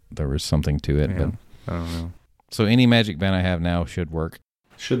 that there was something to it. Yeah. But I don't know. so any Magic Band I have now should work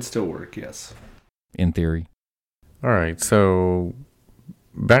Should still work. Yes. in theory. All right, so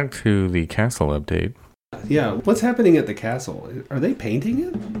back to the castle update. Yeah. What's happening at the castle? Are they painting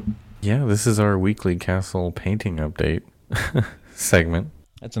it? Yeah, this is our weekly castle painting update segment.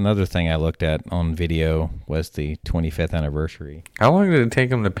 That's another thing I looked at on video was the 25th anniversary. How long did it take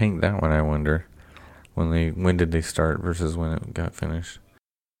them to paint that one, I wonder? When did they start versus when it got finished?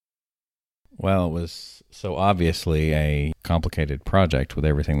 Well, it was so obviously a complicated project with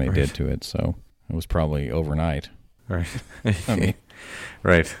everything they Right. did to it, so it was probably overnight. Right. I mean,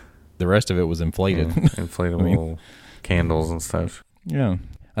 right. the rest of it was inflated. Yeah, inflatable candles and stuff. Yeah.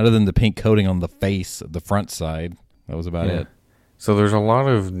 Other than the pink coating on the face, the front side, that was about Yeah. it. So there's a lot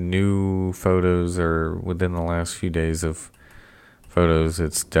of new photos or within the last few days of photos.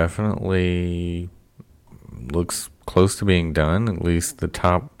 It's definitely looks close to being done. At least the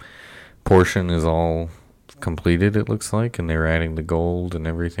top portion is all completed, it looks like, and they're adding the gold and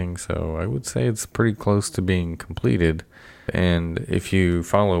everything. So I would say it's pretty close to being completed. And if you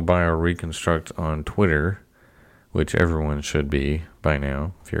follow BioReconstruct on Twitter, which everyone should be by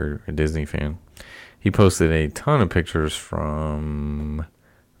now if you're a Disney fan, he posted a ton of pictures from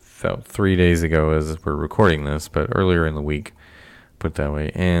about 3 days ago as we're recording this, but earlier in the week, put it that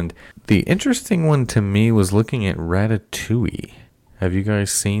way. And the interesting one to me was looking at Ratatouille. Have you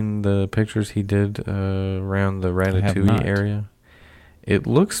guys seen the pictures he did around the have Ratatouille not. area? It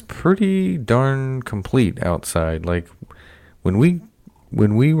looks pretty darn complete outside. Like when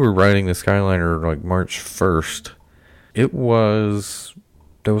we were riding the Skyliner like March 1st, there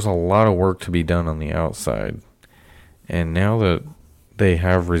was a lot of work to be done on the outside. And now that they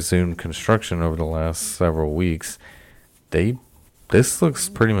have resumed construction over the last several weeks, this looks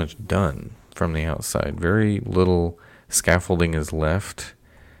pretty much done from the outside. Very little scaffolding is left.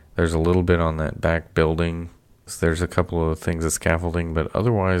 There's a little bit on that back building. There's a couple of things of scaffolding, but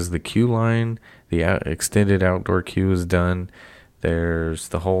otherwise the queue line, the extended outdoor queue is done. There's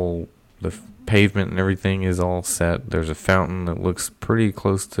the pavement and everything is all set. There's a fountain that looks pretty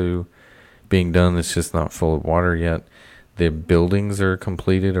close to being done. It's just not full of water yet. The buildings are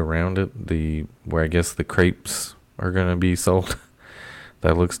completed around it. Where I guess the crepes are going to be sold.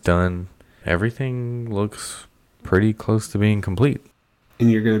 That looks done. Everything looks pretty close to being complete.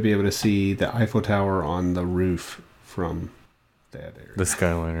 And you're going to be able to see the Eiffel Tower on the roof from that area. The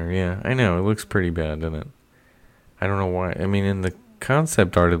Skyliner, yeah. I know. It looks pretty bad, doesn't it? I don't know why. I mean, in the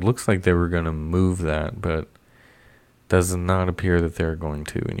concept art, it looks like they were going to move that, but does not appear that they're going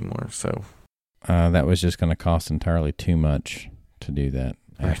to anymore. So That was just going to cost entirely too much to do that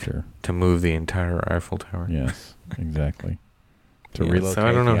after. to move the entire Eiffel Tower. Yes, exactly. Yeah, so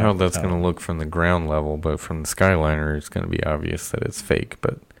I don't know how that's going to look from the ground level, but from the Skyliner, it's going to be obvious that it's fake.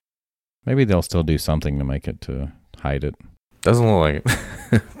 But maybe they'll still do something to make it to hide it. doesn't look like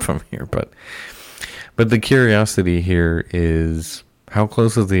it from here. But the curiosity here is, how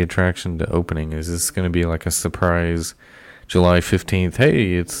close is the attraction to opening? Is this going to be like a surprise July 15th?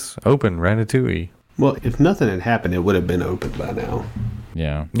 Hey, it's open, Ratatouille. Well, if nothing had happened, it would have been open by now.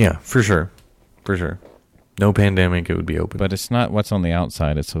 Yeah. Yeah, for sure. For sure. No pandemic, it would be open. But it's not what's on the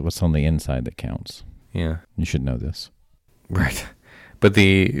outside, it's what's on the inside that counts. Yeah. You should know this. Right. But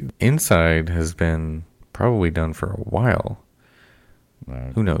the inside has been probably done for a while.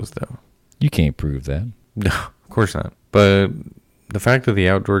 Who knows, though? You can't prove that. No, of course not. But the fact that the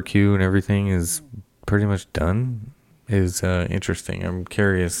outdoor queue and everything is pretty much done is interesting. I'm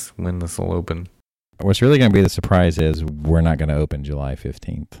curious when this will open. What's really going to be the surprise is we're not going to open July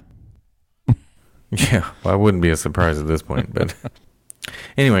 15th. Yeah, well, I wouldn't be a surprise at this point. But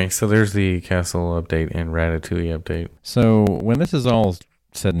anyway, so there's the castle update and Ratatouille update. So when this is all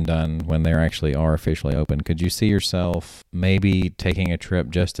said and done, when they actually are officially open, could you see yourself maybe taking a trip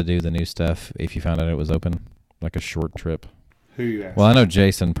just to do the new stuff if you found out it was open? Like a short trip? Who you asking? Well, I know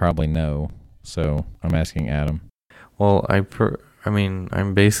Jason probably no, so I'm asking Adam. Well, I mean,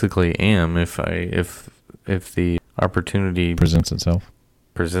 I'm basically am if the opportunity Presents itself.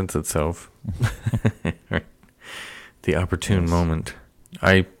 presents itself. Right. The opportune Yes. moment.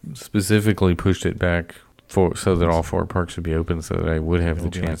 I specifically pushed it back so that all 4 parks would be open, so that I would have the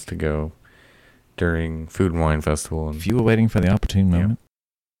It'll be chance to go during Food and Wine Festival. And If you were waiting for the opportune Yeah. moment,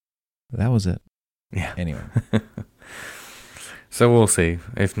 that was it. yeah. Anyway, So we'll see.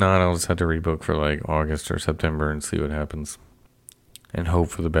 If not, I'll just have to rebook for like August or September and see what happens, and hope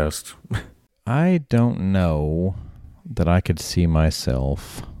for the best. I don't know that I could see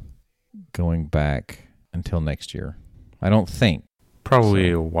myself going back until next year. I don't think.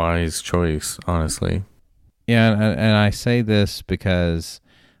 Probably So- a wise choice, honestly. Yeah, and I say this because,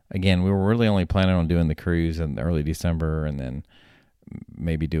 again, we were really only planning on doing the cruise in early December and then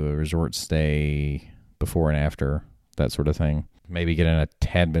maybe do a resort stay before and after, that sort of thing. Maybe get in a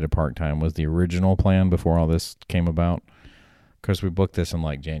tad bit of park time was the original plan before all this came about, because we booked this in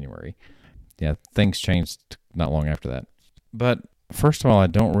like January. Yeah, things changed not long after that. But first of all, I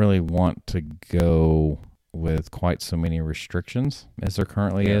don't really want to go with quite so many restrictions as there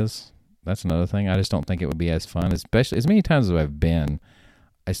currently Yeah. is. That's another thing. I just don't think it would be as fun, especially as many times as I've been.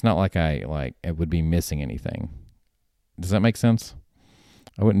 It's not like I would be missing anything. Does that make sense?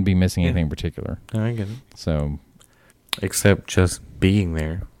 I wouldn't be missing Yeah. anything in particular. No, I get it. So, Except just being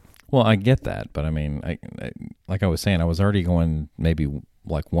there. well, I get that, but I mean, like I was saying, I was already going maybe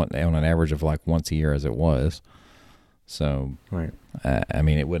like on an average of like once a year as it was. So, Right. I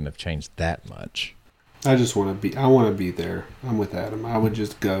mean, it wouldn't have changed that much. I just want to be. I want to be there. I'm with Adam. I would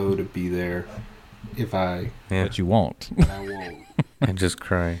just go to be there. If I, Yeah. But you won't, but I won't. And just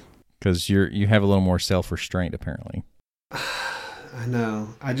cry. because you have a little more self restraint apparently. I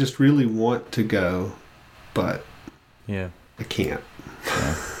know. I just really want to go, but Yeah. I can't.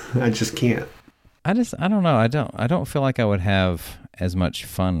 Yeah. I just can't. I don't know. I don't feel like I would have as much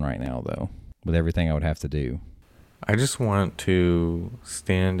fun right now though, with everything I would have to do. I just want to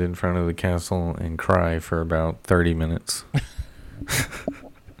stand in front of the castle and cry for about 30 minutes.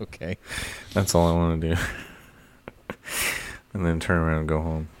 Okay. That's all I want to do. and then turn around and go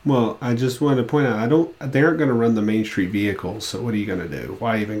home. Well, I just wanted to point out, they aren't going to run the Main Street vehicles, so what are you going to do?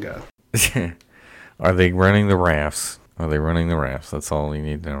 Why even go? Are they running the rafts? Are they running the rafts? That's all you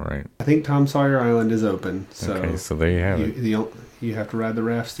need to know, right? I think Tom Sawyer Island is open, so, Okay, so there you have it. you have to ride the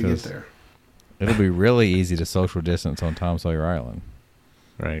rafts to get there. It'll be really easy to social distance on Tom Sawyer Island.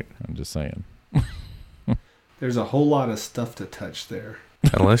 Right. I'm just saying. There's a whole lot of stuff to touch there.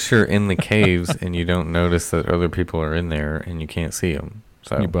 Unless you're in the caves and you don't notice that other people are in there and you can't see them.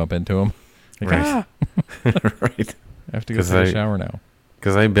 So You bump into them. Right. Right. I have to go take a shower now.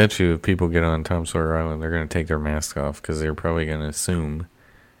 Because I bet you if people get on Tom Sawyer Island, they're going to take their mask off because they're probably going to assume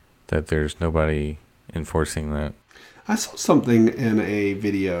that there's nobody enforcing that. I saw something in a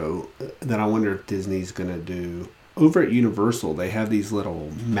video that I wonder if Disney's going to do. Over at Universal, they have these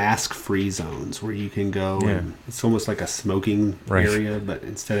little mask-free zones where you can go, and it's almost like a smoking area, but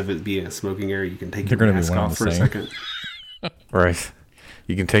instead of it being a smoking area, you can take your mask off for a second. Right.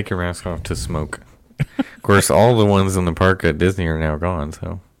 You can take your mask off to smoke. Of course, all the ones in the park at Disney are now gone,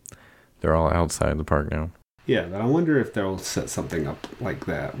 so they're all outside the park now. Yeah, but I wonder if they'll set something up like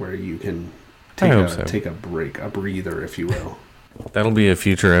that where you can take a break, a breather, if you will. That'll be a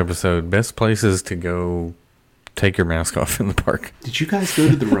future episode. Best places to go take your mask off in the park. Did you guys go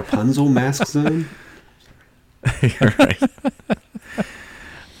to the Rapunzel mask zone? You're right.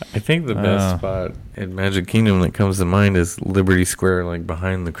 I think the best spot in Magic Kingdom that comes to mind is Liberty Square, like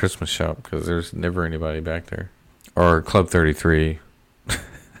behind the Christmas shop, because there's never anybody back there. Or Club 33.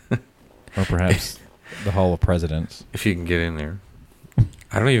 Or perhaps the Hall of Presidents. If you can get in there.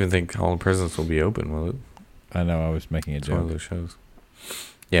 I don't even think Hall of Presidents will be open, will it? I know, I was making a It's joke. one of those shows.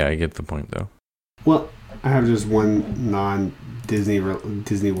 Yeah, I get the point, though. Well, I have just one non-Disney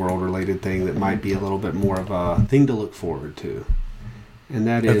Disney World related thing that might be a little bit more of a thing to look forward to. And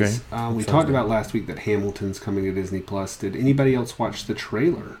that is, we talked about last week that Hamilton's coming to Disney Plus. Did anybody else watch the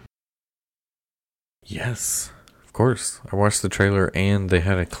trailer? Yes, of course. I watched the trailer, and they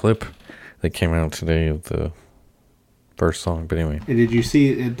had a clip that came out today of the first song. But anyway. And did you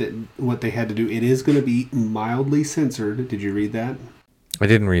see what they had to do? It is going to be mildly censored. Did you read that? I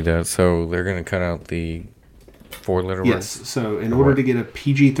didn't read that. So they're going to cut out the 4-letter yes. words? So in order to get a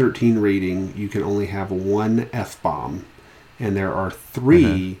PG-13 rating, you can only have one F-bomb. And there are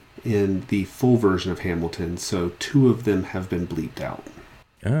 3 in the full version of Hamilton, so 2 of them have been bleeped out.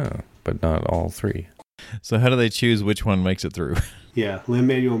 Oh, but not all 3. So how do they choose which one makes it through? Yeah,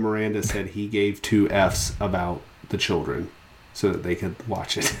 Lin-Manuel Miranda said he gave 2 Fs about the children so that they could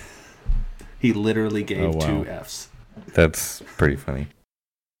watch it. He literally gave 2 Fs. That's pretty funny.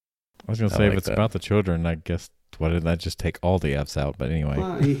 I was going to say, if it's about the children, I guess, why didn't that just take all the Fs out? But anyway.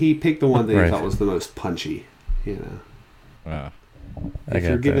 Well, he picked the one that he thought was the most punchy, you know. If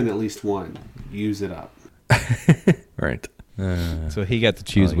you're given at least one, use it up. Right. So he got to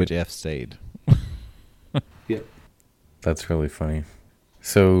choose which F stayed. Yep. That's really funny.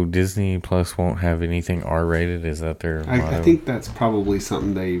 So Disney Plus won't have anything R-rated? Is that their motto? I think that's probably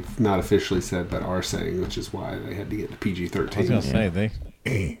something they've not officially said, but are saying, which is why they had to get to PG-13. I was going to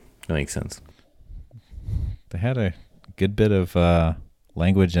say, that makes sense. They had a good bit of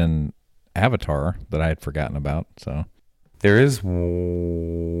language in Avatar that I had forgotten about, so... There is...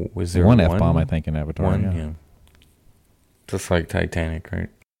 Was there one F-bomb, I think, in Avatar. One, yeah. Just like Titanic, right?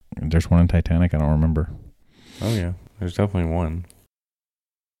 There's one in Titanic? I don't remember. Oh, yeah. There's definitely one.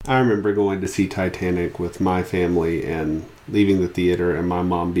 I remember going to see Titanic with my family and leaving the theater and my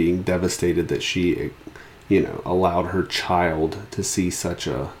mom being devastated that she, allowed her child to see such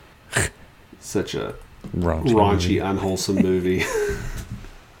a raunchy unwholesome movie.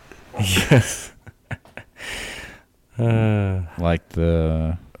 Yes. Like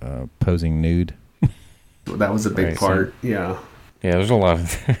the posing nude. That was a big part. Yeah. Yeah, there's a lot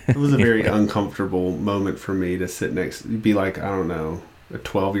of... It was a very uncomfortable moment for me to sit next... Be like, I don't know, a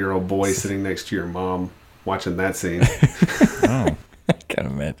 12-year-old boy sitting next to your mom watching that scene. Oh. I can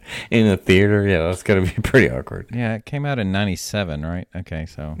imagine. In a theater, yeah, that's got to be pretty awkward. Yeah, it came out in 97, right? Okay,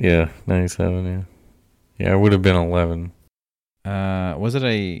 so... Yeah, 97, yeah. Yeah, I would have been 11. Was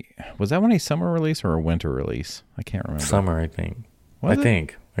that one a summer release or a winter release? I can't remember. Summer, I think. Was it?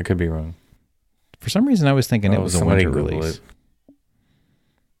 Think. I could be wrong. For some reason, I was thinking it was a winter release.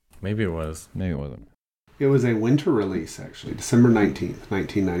 Maybe it was. Maybe it wasn't. It was a winter release, actually. December 19th,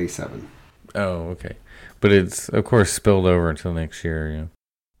 1997. Oh, okay. But it's, of course, spilled over until next year, yeah.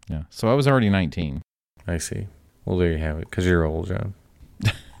 Yeah. So I was already 19. I see. Well, there you have it, because you're old, John.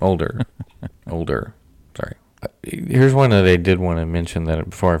 Older. Sorry. Here's one that I did want to mention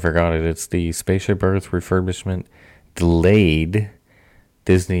that before I forgot it. It's the Spaceship Earth refurbishment delayed.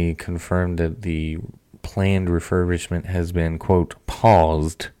 Disney confirmed that the planned refurbishment has been, quote,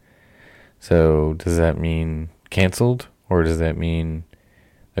 paused. So does that mean canceled, or does that mean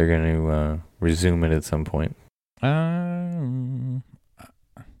they're going to resume it at some point?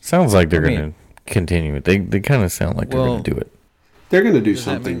 Sounds like they're going to continue it. They kind of sound like they're going to do it. They're going to do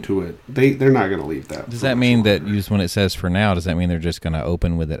something to it. They're not going to leave that. Does that mean that when it says for now, does that mean they're just going to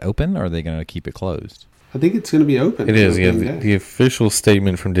open with it open, or are they going to keep it closed? I think it's going to be open. It is, yeah. The official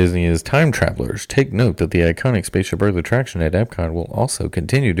statement from Disney is, time travelers, take note that the iconic Spaceship Earth attraction at Epcot will also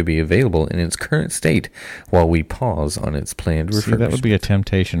continue to be available in its current state while we pause on its planned refurbishment. That would be a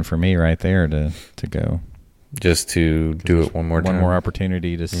temptation for me right there to go. Just to do it one more time. One more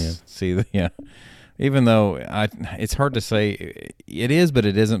opportunity to see Even though it's hard to say it is, but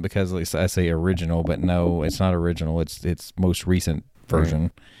it isn't, because I say original, but no, it's not original. It's most recent version.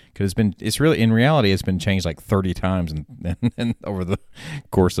 Right. Because it's really, in reality, it's been changed like 30 times and over the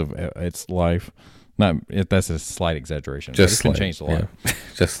course of its life. That's a slight exaggeration. Just it's been changed a lot. Yeah.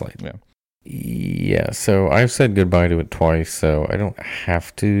 Just slight. Yeah. Yeah. So I've said goodbye to it twice, so I don't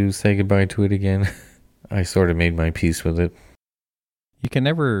have to say goodbye to it again. I sort of made my peace with it. You can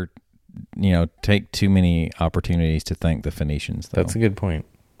never, take too many opportunities to thank the Phoenicians, though. That's a good point.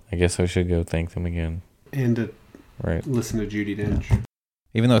 I guess I should go thank them again. And to listen to Judi Dench.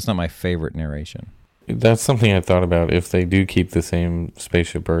 Even though it's not my favorite narration. That's something I thought about. If they do keep the same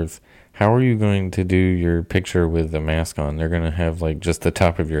Spaceship Earth, how are you going to do your picture with the mask on? They're going to have like just the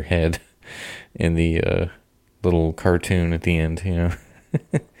top of your head in the little cartoon at the end, You're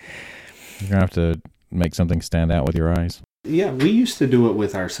going to have to make something stand out with your eyes. Yeah, we used to do it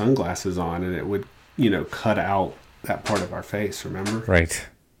with our sunglasses on, and it would, cut out that part of our face, remember? Right.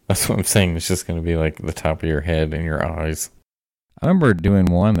 That's what I'm saying. It's just going to be like the top of your head and your eyes. I remember doing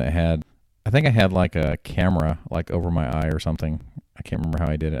one that I think I had like a camera like over my eye or something. I can't remember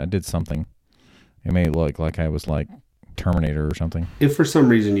how I did it. I did something. It made it look like I was like Terminator or something. If for some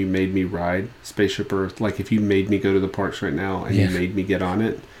reason you made me ride Spaceship Earth, like if you made me go to the parks right now and you made me get on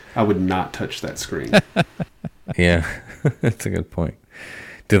it, I would not touch that screen. Yeah, that's a good point.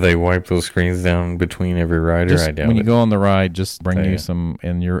 Do they wipe those screens down between every ride? I doubt when you go on the ride, just bring you some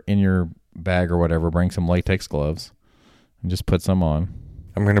in your bag or whatever. Bring some latex gloves and just put some on.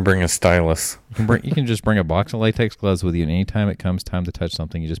 I'm going to bring a stylus. You can just bring a box of latex gloves with you, and anytime it comes time to touch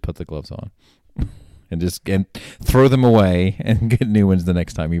something, you just put the gloves on. and throw them away and get new ones the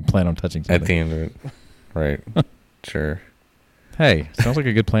next time you plan on touching something. At the end of it. Right. Sure. Hey, sounds like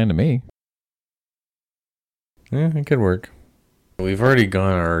a good plan to me. Yeah, it could work. We've already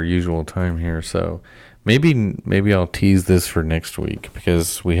gone our usual time here, so maybe I'll tease this for next week,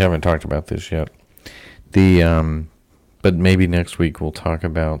 because we haven't talked about this yet. But maybe next week we'll talk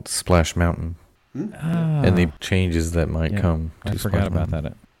about Splash Mountain and the changes that might come to I forgot about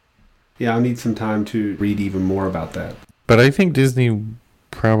that. Yeah, I'll need some time to read even more about that. But I think Disney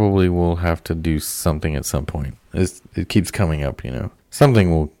probably will have to do something at some point. It keeps coming up,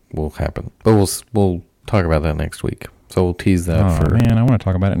 Something will happen. But we'll talk about that next week. So we'll tease that for man, I want to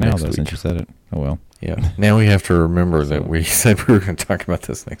talk about it now, though, since you said it. Oh, well. Yeah. Now we have to remember that we said we were going to talk about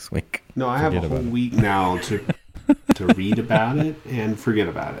this next week. No, I have a whole week now to read about it and forget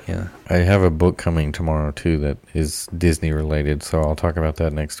about it. Yeah. I have a book coming tomorrow, too, that is Disney related. So I'll talk about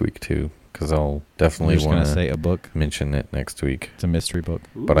that next week, too, because I'll definitely want to say a book. Mention it next week. It's a mystery book.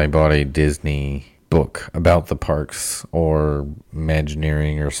 Ooh. But I bought a Disney book about the parks or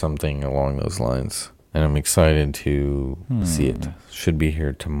Imagineering or something along those lines. And I'm excited to see it. Should be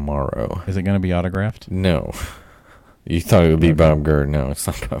here tomorrow. Is it going to be autographed? No. You thought it would be Bob Gurr. No, it's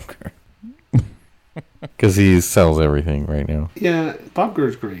not Bob Gurr. Because he sells everything right now. Yeah, Bob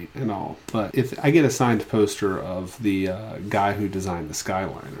Gurr's great and all. But if I get a signed poster of the guy who designed the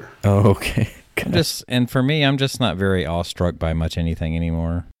Skyliner. Oh, okay. And for me, I'm just not very awestruck by much anything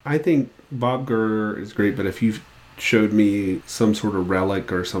anymore. I think Bob Gurr is great, but if you showed me some sort of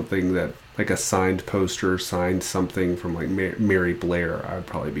relic or something that, like a signed poster, signed something from like Mary Blair, I would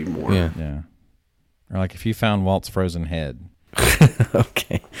probably be more. Yeah. Or like if you found Walt's frozen head.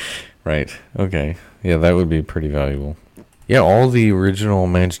 Okay. Right. Okay. Yeah, that would be pretty valuable. Yeah, all the original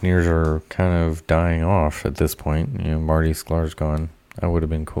Imagineers are kind of dying off at this point. Marty Sklar's gone. That would have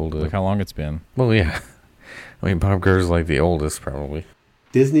been cool to... Look how long it's been. Well, yeah. I mean, Bob Gurr's like the oldest, probably.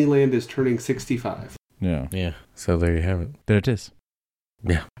 Disneyland is turning 65. Yeah. Yeah. So there you have it. There it is.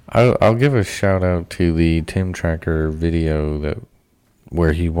 Yeah. I'll give a shout out to the Tim Tracker video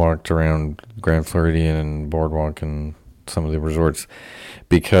where he walked around Grand Floridian and Boardwalk and some of the resorts,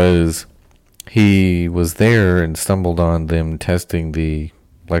 because he was there and stumbled on them testing the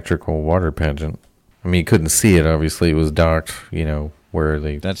electrical water pageant. I mean, he couldn't see it, obviously. It was docked, where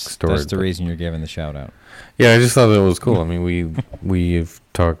they That's store it. the reason you're giving the shout out. Yeah, I just thought that was cool. I mean, we've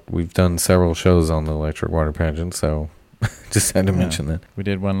done several shows on the electric water pageant, so just had to mention that. We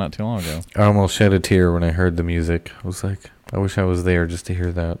did one not too long ago. I almost shed a tear when I heard the music. I was like, I wish I was there just to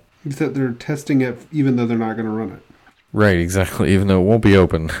hear that. Except they're testing it even though they're not going to run it. Right, exactly. Even though it won't be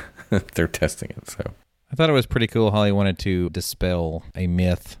open, they're testing it. So I thought it was pretty cool how he wanted to dispel a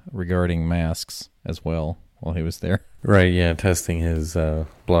myth regarding masks as well while he was there. right, yeah, testing his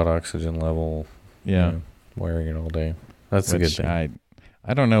blood oxygen level. Yeah. you know, wearing it all day. That's a good Which thing.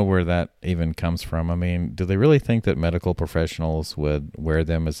 I don't know where that even comes from. I mean, do they really think that medical professionals would wear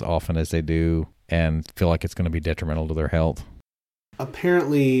them as often as they do and feel like it's going to be detrimental to their health?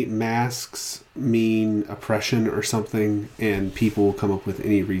 Apparently, masks mean oppression or something, and people will come up with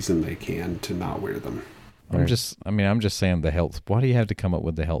any reason they can to not wear them. I'm just saying the health. Why do you have to come up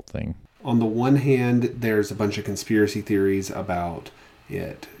with the health thing? On the one hand, there's a bunch of conspiracy theories about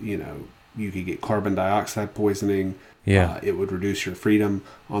it. You could get carbon dioxide poisoning. Yeah. It would reduce your freedom.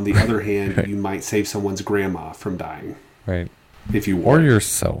 On the other hand, Right. you might save someone's grandma from dying Right. if you Or wore it.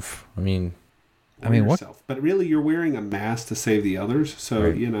 yourself. I mean, what? But really, you're wearing a mask to save the others. So,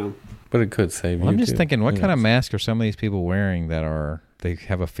 Right. But it could save Well, you I'm just too. thinking, what Who kind of knows? mask are some of these people wearing they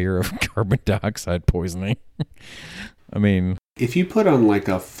have a fear of carbon dioxide poisoning? I mean, if you put on like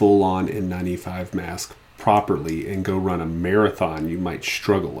a full-on N95 mask properly and go run a marathon, you might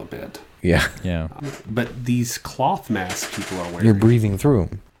struggle a bit. Yeah. yeah. But these cloth masks people are wearing. You're breathing through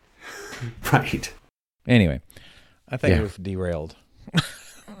them. Right. Anyway, I think Yeah. we've derailed.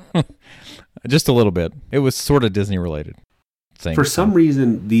 Just a little bit. It was sort of Disney related. For some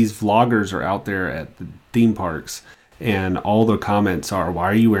reason, these vloggers are out there at the theme parks, and all the comments are, "Why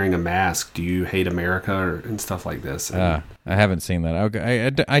are you wearing a mask? Do you hate America?" and stuff like this. And I haven't seen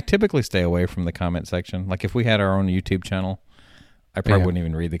that. I typically stay away from the comment section. Like if we had our own YouTube channel, I probably Yeah. wouldn't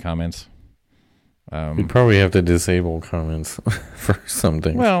even read the comments. You'd probably have to disable comments for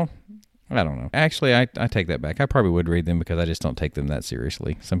something. Well, I don't know. Actually, I take that back. I probably would read them because I just don't take them that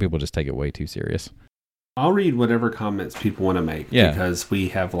seriously. Some people just take it way too serious. I'll read whatever comments people want to make because we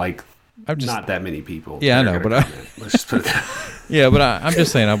have like not that many people. Yeah, I that are know, gonna but comment. Let's just put it that. Yeah, but I'm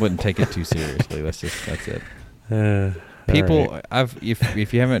just saying I wouldn't take it too seriously. That's it. People, right.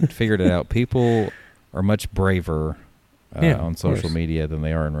 if you haven't figured it out, people are much braver on social course. media than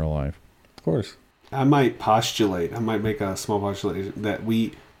they are in real life. Of course. I might make a small postulation that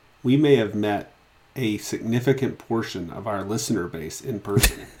we may have met a significant portion of our listener base in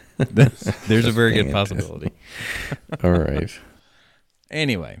person. There's a very good Fantastic. possibility. All right.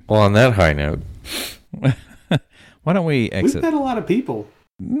 Anyway, Well, on that high note, why don't we We've exit? met a lot of people.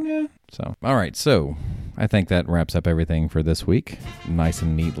 Yeah. So, all right. So, I think that wraps up everything for this week, nice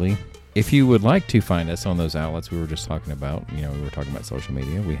and neatly. If you would like to find us on those outlets we were just talking about, we were talking about social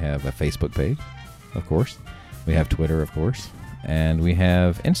media. We have a Facebook page, of course. We have Twitter, of course, and we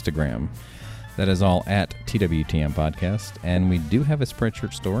have Instagram. That is all at TWTM Podcast. And we do have a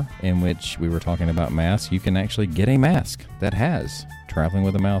Spreadshirt store in which we were talking about masks. You can actually get a mask that has Traveling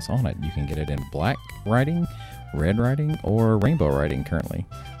with a Mouse on it. You can get it in black writing, red writing, or rainbow writing currently.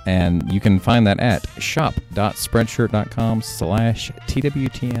 And you can find that at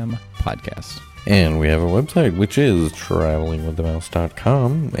shop.spreadshirt.com/TWTM podcast. and we have a website, which is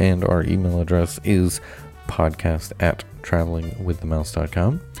travelingwiththemouse.com, and our email address is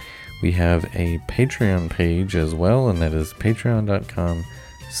podcast@travelingwiththemouse.com. We have a Patreon page as well, and that is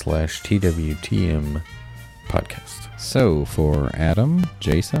patreon.com/TWTM podcast. So for Adam,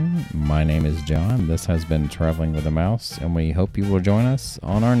 Jason, my name is John. This has been Traveling with a Mouse, and we hope you will join us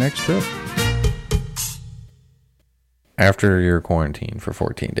on our next trip. After your quarantine for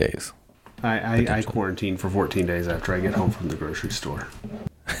 14 days. I quarantine for 14 days after I get home from the grocery store.